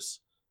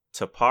 toes.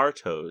 To par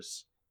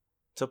toes.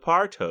 To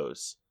par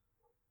toes.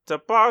 To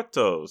par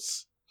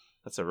toes.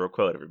 That's a real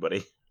quote,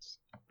 everybody.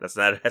 That's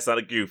not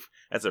a goof.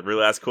 That's a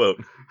real ass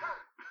quote.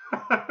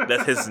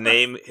 That's his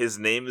name. His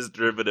name is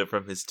derivative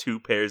from his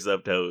 2 pairs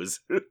of toes.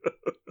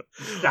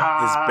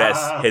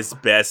 His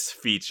best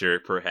feature,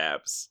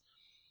 perhaps.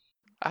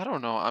 I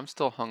don't know. I'm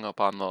still hung up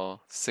on the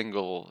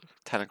single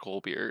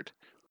tentacle beard.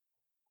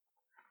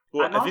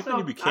 Well, I think when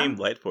he became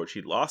Lightforged,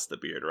 he lost the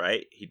beard,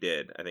 right? He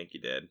did. I think he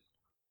did.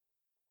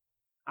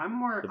 I'm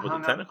more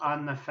hung up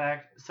on the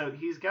fact. So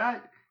he's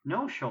got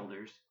no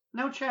shoulders,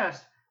 no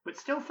chest, but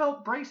still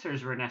felt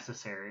bracers were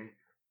necessary.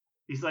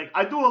 He's like,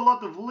 I do a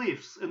lot of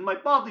lifts, and my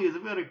body is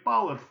very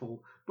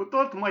powerful, but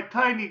not my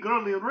tiny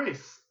girly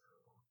wrists.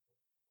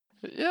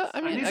 Yeah, I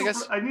mean, I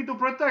guess I need to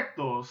protect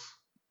those.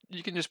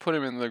 you can just put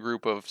him in the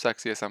group of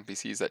sexiest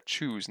NPCs that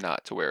choose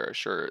not to wear a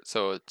shirt.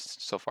 So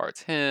far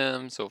it's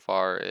him. So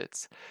far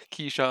it's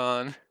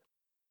Keyshawn.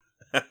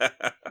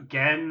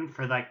 Again,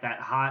 for like that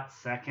hot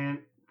second,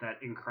 that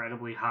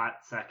incredibly hot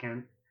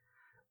second.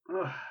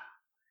 Ugh,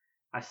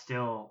 I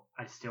still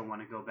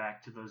want to go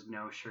back to those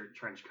no shirt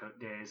trench coat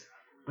days.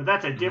 But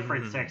that's a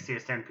different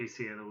sexiest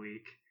NPC of the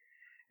week.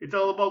 It's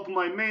all about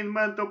my main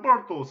man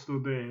Tapartos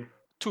today.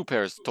 2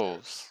 pairs of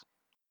toes.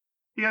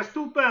 He has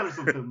 2 pairs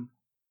of them.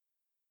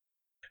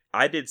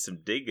 I did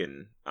some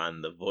digging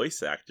on the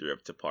voice actor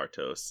of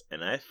Tapartos,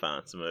 and I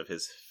found some of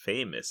his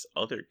famous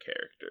other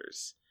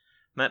characters.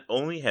 Not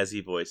only has he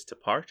voiced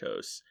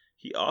Tapartos,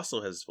 he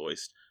also has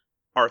voiced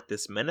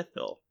Arthas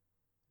Menethil,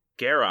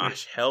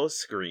 Garrosh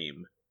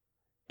Hellscream,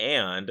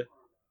 and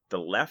the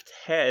left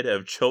head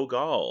of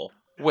Cho'Gall.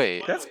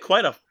 Wait, That's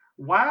quite a...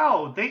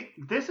 Wow,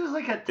 this is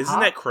like a top Isn't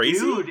that crazy?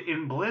 dude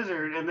in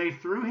Blizzard, and they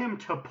threw him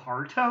to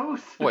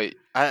Partos? wait,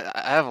 I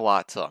have a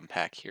lot to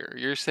unpack here.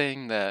 You're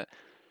saying that,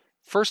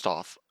 first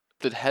off,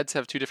 did heads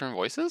have 2 different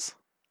voices?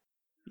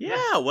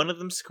 Yeah, one of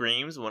them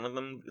screams, one of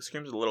them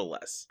screams a little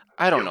less.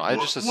 I don't know, I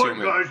just assume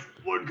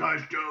One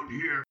guy's down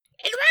here.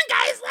 And one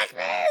guy's like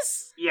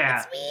this!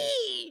 Yeah.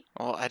 me!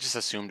 Well, I just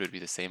assumed it would be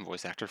the same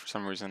voice actor for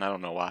some reason. I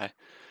don't know why.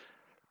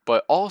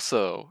 But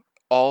also,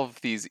 all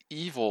of these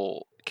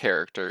evil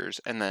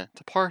characters and then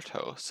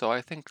Tapartos. So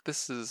I think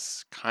this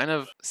is kind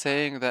of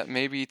saying that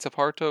maybe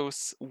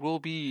Tapartos will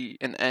be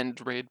an end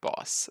raid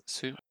boss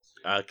soon.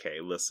 Okay,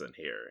 listen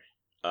here.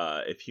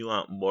 If you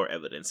want more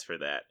evidence for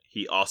that,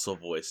 he also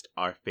voiced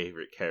our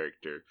favorite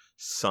character,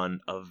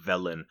 son of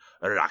Velen,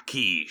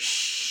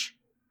 Rakish.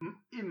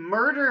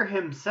 Murder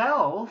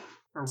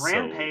himself, or So-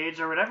 Rampage,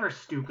 or whatever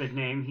stupid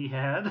name he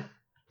had.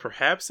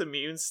 Perhaps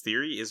Immune's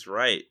theory is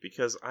right,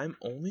 because I'm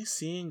only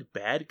seeing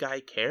bad guy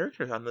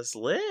characters on this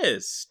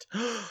list.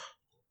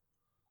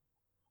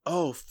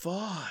 Oh,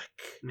 fuck.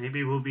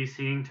 Maybe we'll be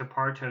seeing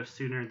Tapartos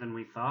sooner than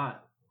we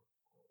thought.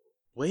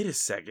 Wait a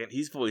second,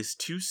 he's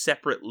voiced 2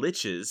 separate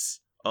liches.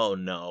 Oh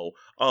no,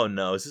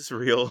 is this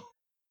real?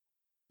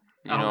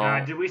 You oh know,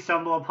 god, did we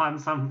stumble upon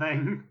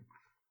something?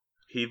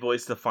 He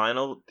voiced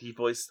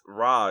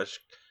Raj,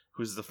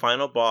 who's the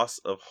final boss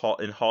of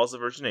in Halls of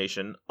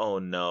Virgination. Oh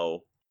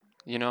no.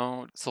 you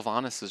know,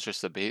 Sylvanas is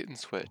just a bait and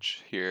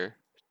switch here.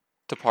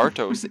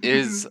 Tapartos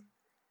is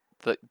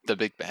the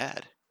big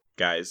bad.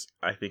 Guys,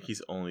 I think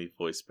he's only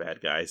voiced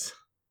bad guys.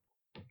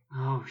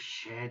 Oh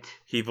shit.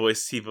 He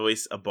voiced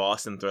a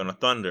boss in Throne of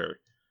Thunder.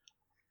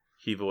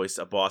 He voiced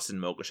a boss in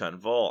Mogoshan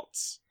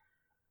Vaults.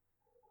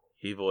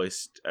 He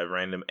voiced a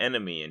random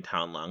enemy in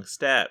Townlong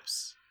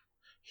Steps.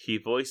 He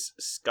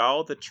voiced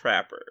Skal the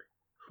Trapper,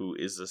 who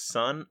is the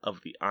son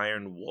of the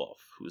Iron Wolf,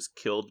 who is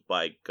killed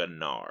by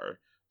Gunnar.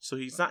 So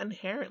he's not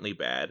inherently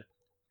bad,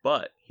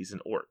 but he's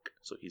an orc,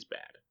 so he's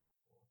bad.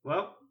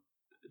 Well,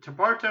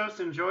 Tapartos,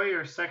 enjoy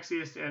your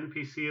sexiest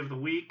NPC of the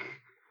week.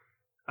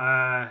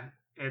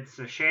 It's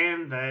a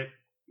shame that,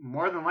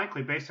 more than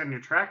likely, based on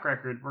your track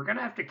record, we're going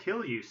to have to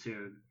kill you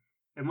soon.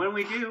 And when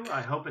we do,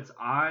 I hope it's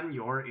on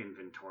your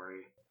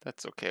inventory.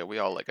 That's okay. We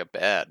all like a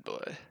bad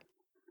boy.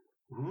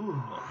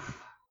 Ooh.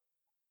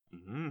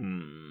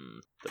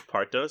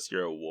 Tapartos,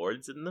 your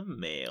award's in the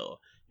mail.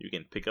 You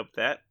can pick up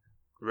that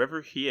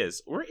wherever he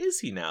is. Where is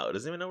he now?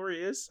 Doesn't even know where he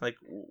is? Like,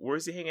 where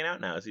is he hanging out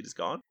now? Is he just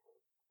gone?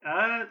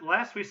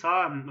 Last we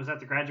saw him was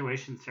at the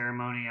graduation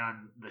ceremony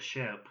on the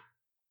ship.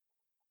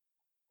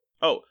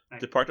 Oh,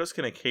 Tapartos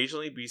can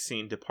occasionally be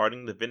seen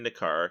departing the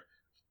Vindicar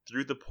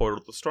through the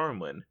portal to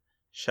Stormwind,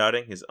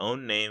 shouting his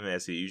own name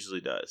as he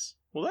usually does.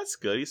 Well, that's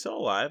good. He's still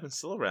alive and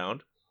still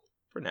around.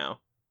 For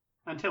now.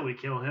 Until we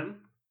kill him.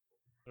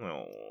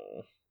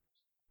 Oh.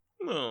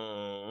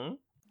 No.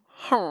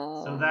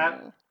 So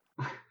that...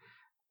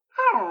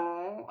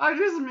 Oh, I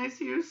just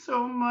miss you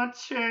so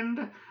much,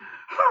 and...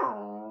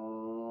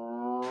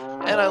 Oh.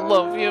 And I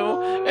love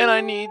you, and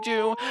I need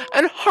you,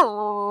 and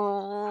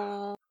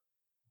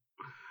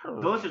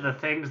Those are the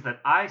things that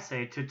I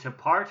say to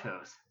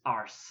Tapartos,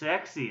 our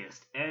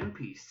sexiest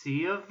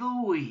NPC of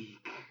the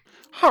week.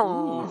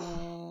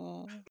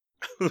 Ooh.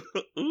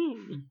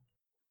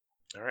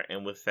 Alright,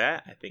 and with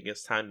that, I think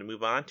it's time to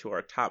move on to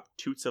our top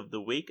toots of the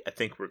week. I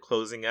think we're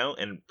closing out,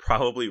 and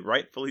probably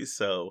rightfully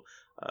so.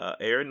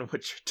 Aaron,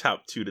 what's your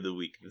top toot of the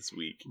week this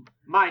week?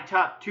 My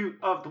top toot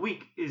of the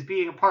week is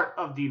being a part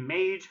of the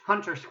Mage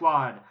Hunter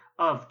Squad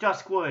of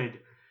Duskwood.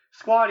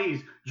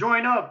 Squaddies,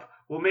 join up!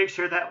 We'll make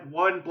sure that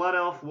one Blood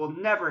Elf will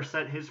never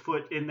set his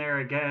foot in there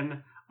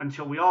again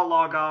until we all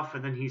log off,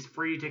 and then he's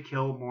free to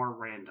kill more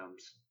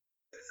randoms.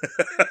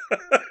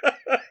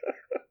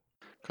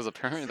 Because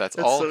apparently that's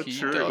That's all so he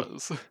true.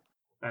 does.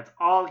 That's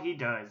all he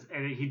does,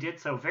 and he did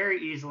so very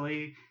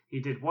easily. He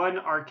did one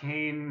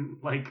arcane,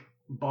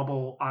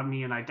 bubble on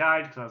me, and I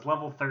died because I was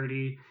level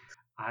 30.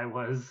 I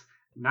was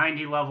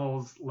 90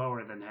 levels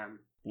lower than him.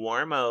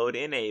 War mode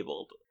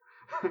enabled.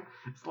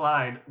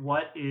 Slide,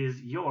 what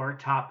is your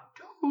top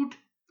toot? toot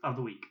of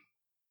the week.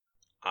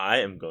 I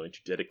am going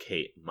to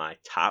dedicate my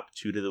top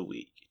 2 to the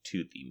week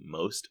to the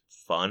most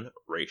fun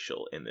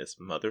racial in this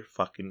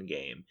motherfucking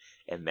game,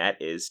 and that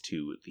is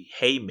to the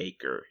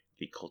Haymaker,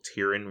 the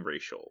Kultiran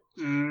racial.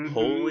 Mhm.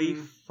 Holy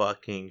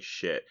fucking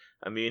shit.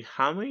 I mean,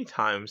 how many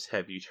times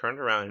have you turned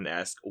around and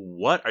asked,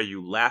 what are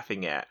you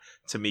laughing at,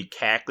 to me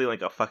cackling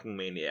like a fucking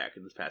maniac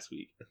in this past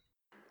week?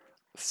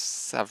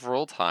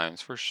 Several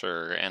times for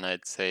sure, and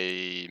I'd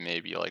say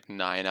maybe like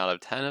 9 out of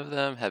 10 of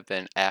them have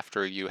been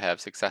after you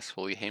have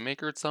successfully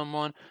haymakered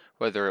someone,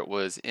 whether it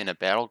was in a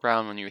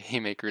battleground when you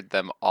haymakered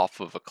them off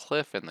of a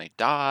cliff and they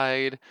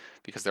died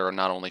because they were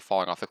not only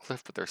falling off the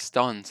cliff but they're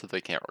stunned so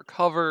they can't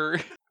recover.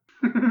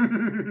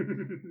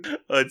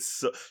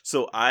 It's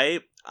so I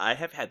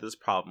have had this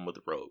problem with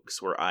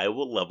rogues where I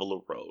will level a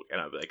rogue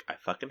and I'll be like, I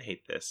fucking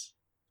hate this.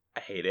 I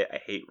hate it. I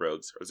hate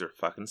rogues. Rogues are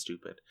fucking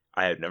stupid.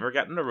 I have never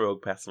gotten a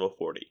rogue past level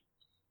 40.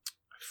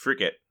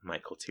 Forget, my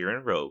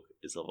Kultiran rogue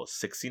is level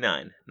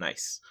 69.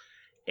 Nice.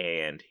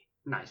 And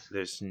Nice.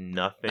 there's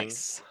nothing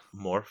Nice.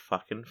 more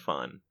fucking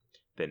fun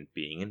than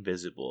being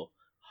invisible,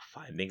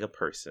 finding a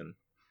person.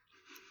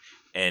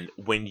 And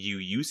when you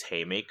use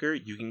Haymaker,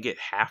 you can get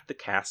half the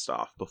cast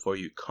off before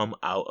you come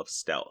out of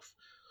stealth.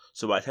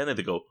 So by the time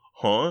they go,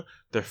 huh?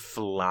 They're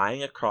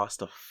flying across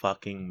the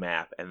fucking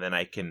map, and then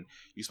I can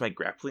use my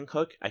grappling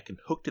hook, I can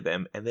hook to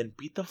them, and then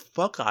beat the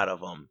fuck out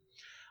of them.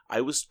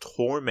 I was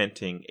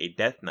tormenting a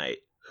Death Knight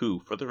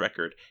who, for the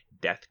record,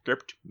 death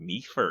gripped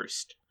me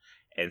first.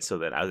 And so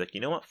then I was like, you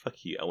know what?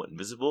 Fuck you. I went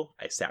invisible,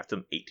 I sapped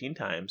him 18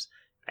 times,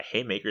 I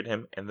Haymakered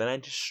him, and then I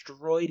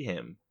destroyed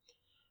him.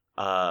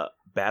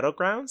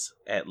 Battlegrounds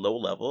at low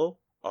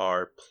level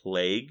are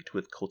plagued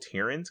with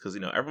Kultirans because,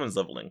 everyone's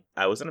leveling.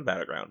 I was in a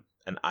battleground,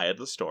 an Eye of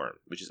the Storm,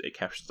 which is it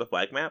captures the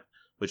flag map,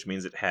 which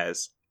means it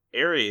has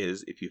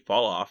areas, if you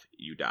fall off,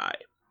 you die.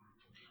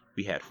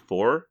 We had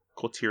 4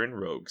 Kultiran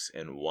rogues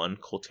and 1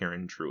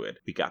 Kultiran druid.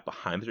 We got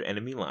behind their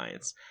enemy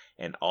lines,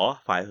 and all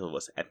 5 of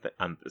us at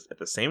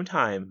the same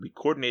time, we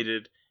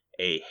coordinated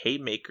a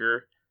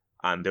Haymaker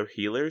on their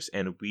healers,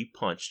 and we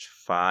punched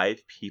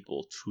 5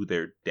 people to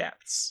their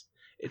deaths.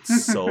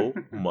 It's so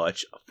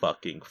much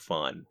fucking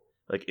fun.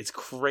 Like, it's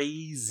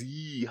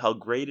crazy how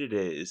great it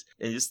is.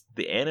 And just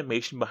the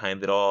animation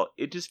behind it all,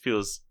 it just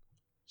feels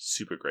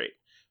super great.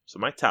 So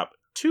my top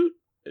 2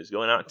 is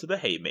going out to the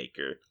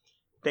Haymaker.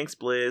 Thanks,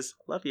 Blizz.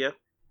 Love ya.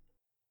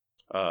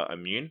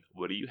 Immune,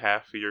 what do you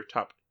have for your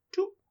top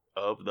 2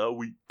 of the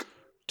week?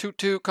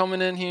 Toot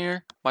coming in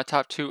here. My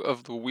top 2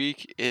 of the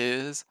week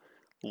is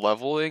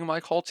leveling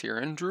my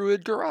Kultiran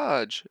Druid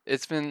Garage.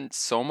 It's been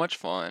so much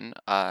fun.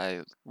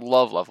 I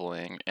love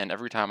leveling, and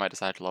every time I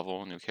decide to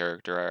level a new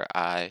character,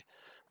 I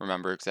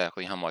remember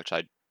exactly how much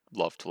I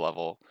love to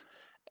level.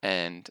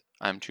 And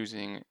I'm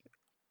choosing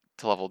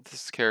to level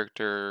this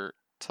character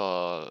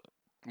to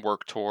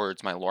work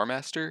towards my Lore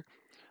Master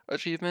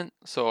achievement.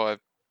 So I'm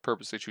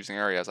purposely choosing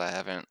areas I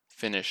haven't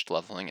finished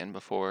leveling in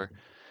before.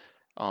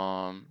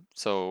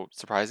 So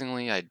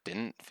surprisingly, I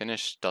didn't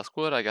finish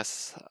Duskwood. I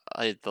guess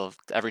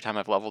every time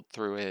I've leveled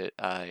through it,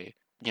 I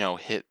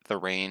hit the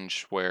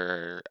range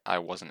where I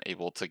wasn't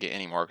able to get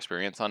any more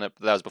experience on it.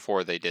 But that was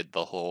before they did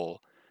the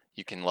whole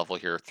you can level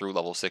here through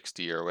level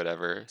 60 or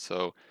whatever.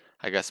 So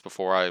I guess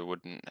before I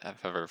wouldn't have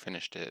ever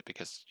finished it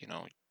because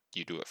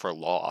you do it for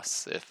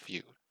loss if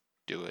you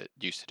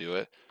used to do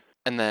it.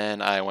 And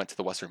then I went to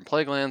the Western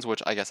Plaguelands,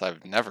 which I guess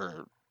I've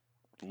never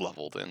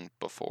leveled in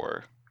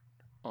before.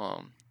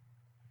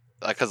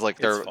 Because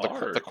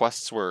the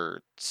quests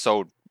were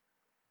so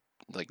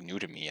new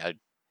to me. I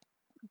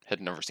had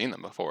never seen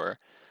them before.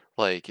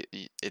 Like,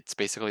 it's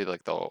basically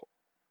like the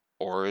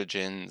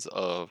origins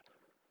of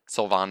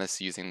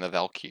Sylvanas using the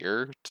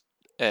Valkyr,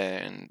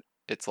 and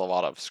it's a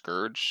lot of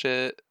Scourge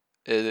shit.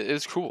 It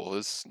is cool.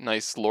 It's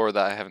nice lore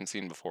that I haven't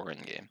seen before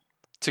in game.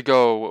 To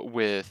go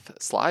with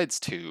Slides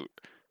Toot,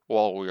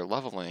 while we were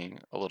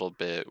leveling a little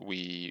bit,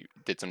 we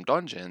did some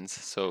dungeons,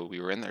 so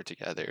we were in there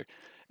together.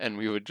 And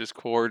we would just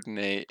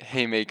coordinate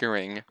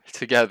haymakering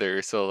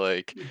together.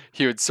 So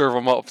he would serve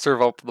up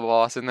the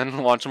boss, and then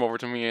launch him over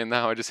to me, and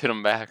now I just hit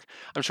him back.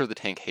 I'm sure the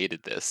tank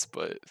hated this,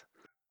 but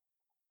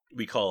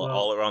We call it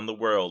All Around the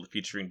World,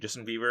 featuring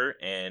Justin Bieber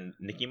and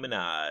Nicki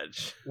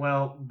Minaj.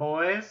 Well,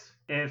 boys,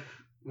 if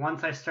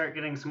once I start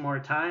getting some more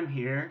time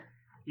here,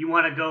 you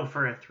want to go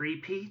for a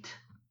 3-peat?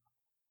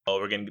 Oh,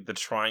 we're gonna get the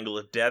Triangle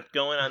of Death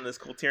going on this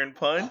Kultiran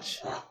punch.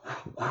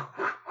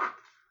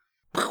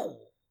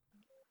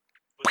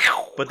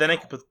 But then I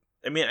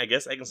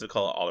guess I can still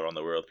call it All Around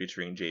the World,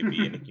 featuring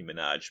JB and Nicki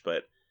Minaj,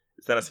 but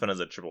it's not as fun as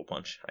a triple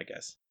punch, I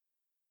guess.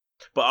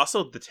 But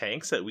also, the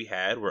tanks that we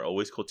had were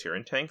always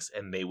Kultiran tanks,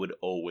 and they would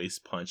always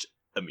punch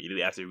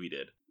immediately after we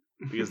did,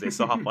 because they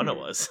saw how fun it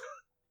was.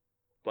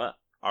 But,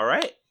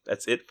 alright,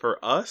 that's it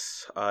for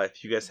us.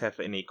 If you guys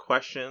have any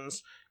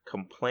questions,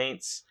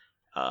 complaints,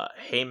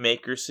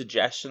 haymaker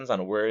suggestions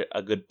on where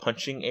a good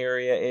punching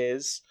area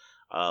is,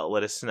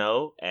 let us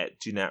know at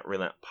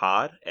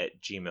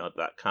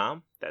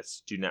donotrelenttpod@gmail.com.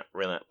 That's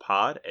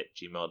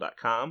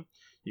donotrelenttpod@gmail.com.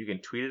 You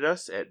can tweet at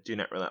us at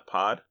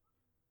donotrelenttpod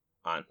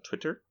on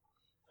Twitter.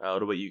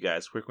 What about you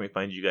guys? Where can we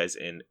find you guys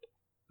in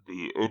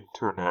the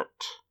internet?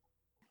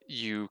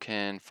 You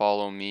can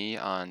follow me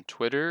on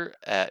Twitter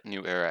at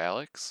New Era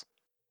Alex.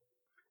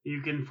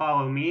 You can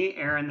follow me,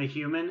 Aaron the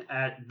Human,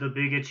 at The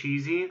Big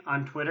Cheesy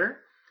on Twitter.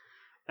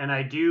 And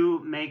I do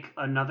make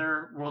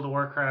another World of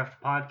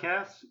Warcraft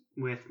podcast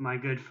with my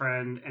good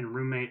friend and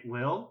roommate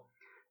Will.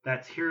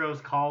 That's Heroes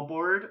Call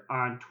Board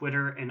on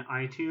Twitter and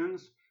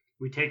iTunes.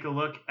 We take a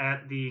look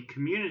at the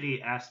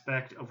community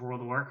aspect of World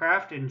of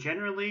Warcraft and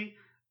generally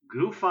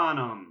goof on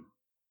them.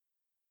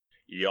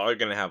 Y'all are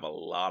going to have a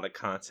lot of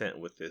content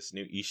with this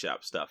new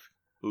eShop stuff.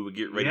 We would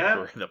get ready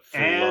for the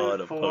and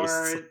flood of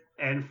posts.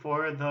 And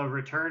for the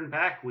return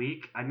back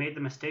week, I made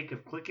the mistake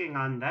of clicking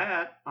on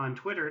that on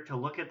Twitter to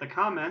look at the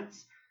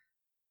comments.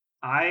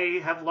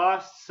 I have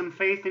lost some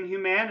faith in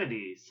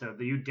humanity, so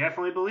you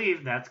definitely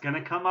believe that's going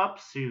to come up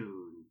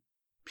soon.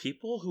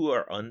 People who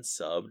are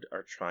unsubbed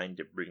are trying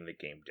to bring the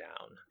game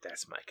down.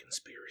 That's my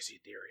conspiracy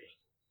theory.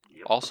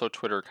 Yep. Also,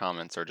 Twitter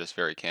comments are just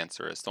very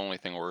cancerous. The only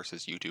thing worse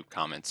is YouTube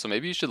comments. So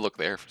maybe you should look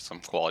there for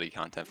some quality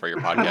content for your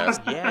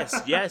podcast.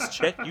 Yes.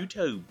 Check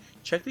YouTube.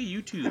 Check the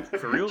YouTube.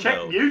 For real, Check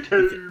though.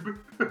 YouTube.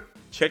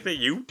 Check the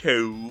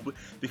YouTube.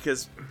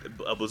 Because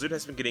Blizzard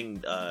has been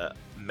getting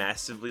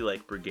massively,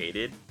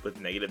 brigaded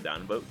with negative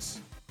downvotes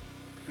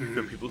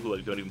from people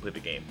who don't even play the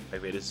game.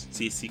 They just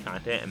see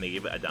content and they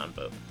give it a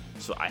downvote.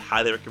 So I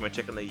highly recommend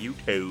checking the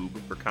YouTube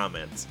for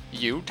comments.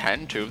 You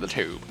tend to the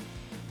tube.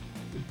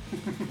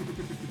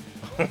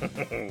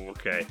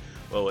 Okay,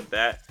 well with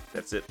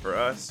that's it for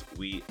us.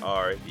 We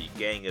are the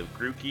Gang of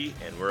Grookey,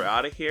 and we're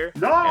out of here.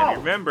 No! And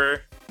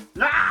remember...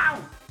 No!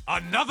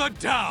 Another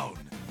down!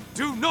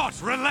 Do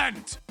not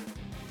relent!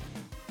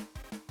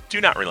 Do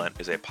Not Relent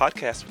is a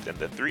podcast within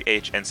the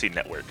 3HNC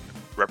network,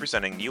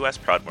 representing U.S.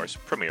 Proudmoore's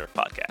premier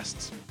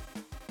podcasts.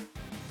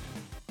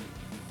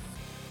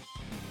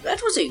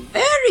 That was a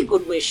very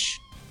good wish.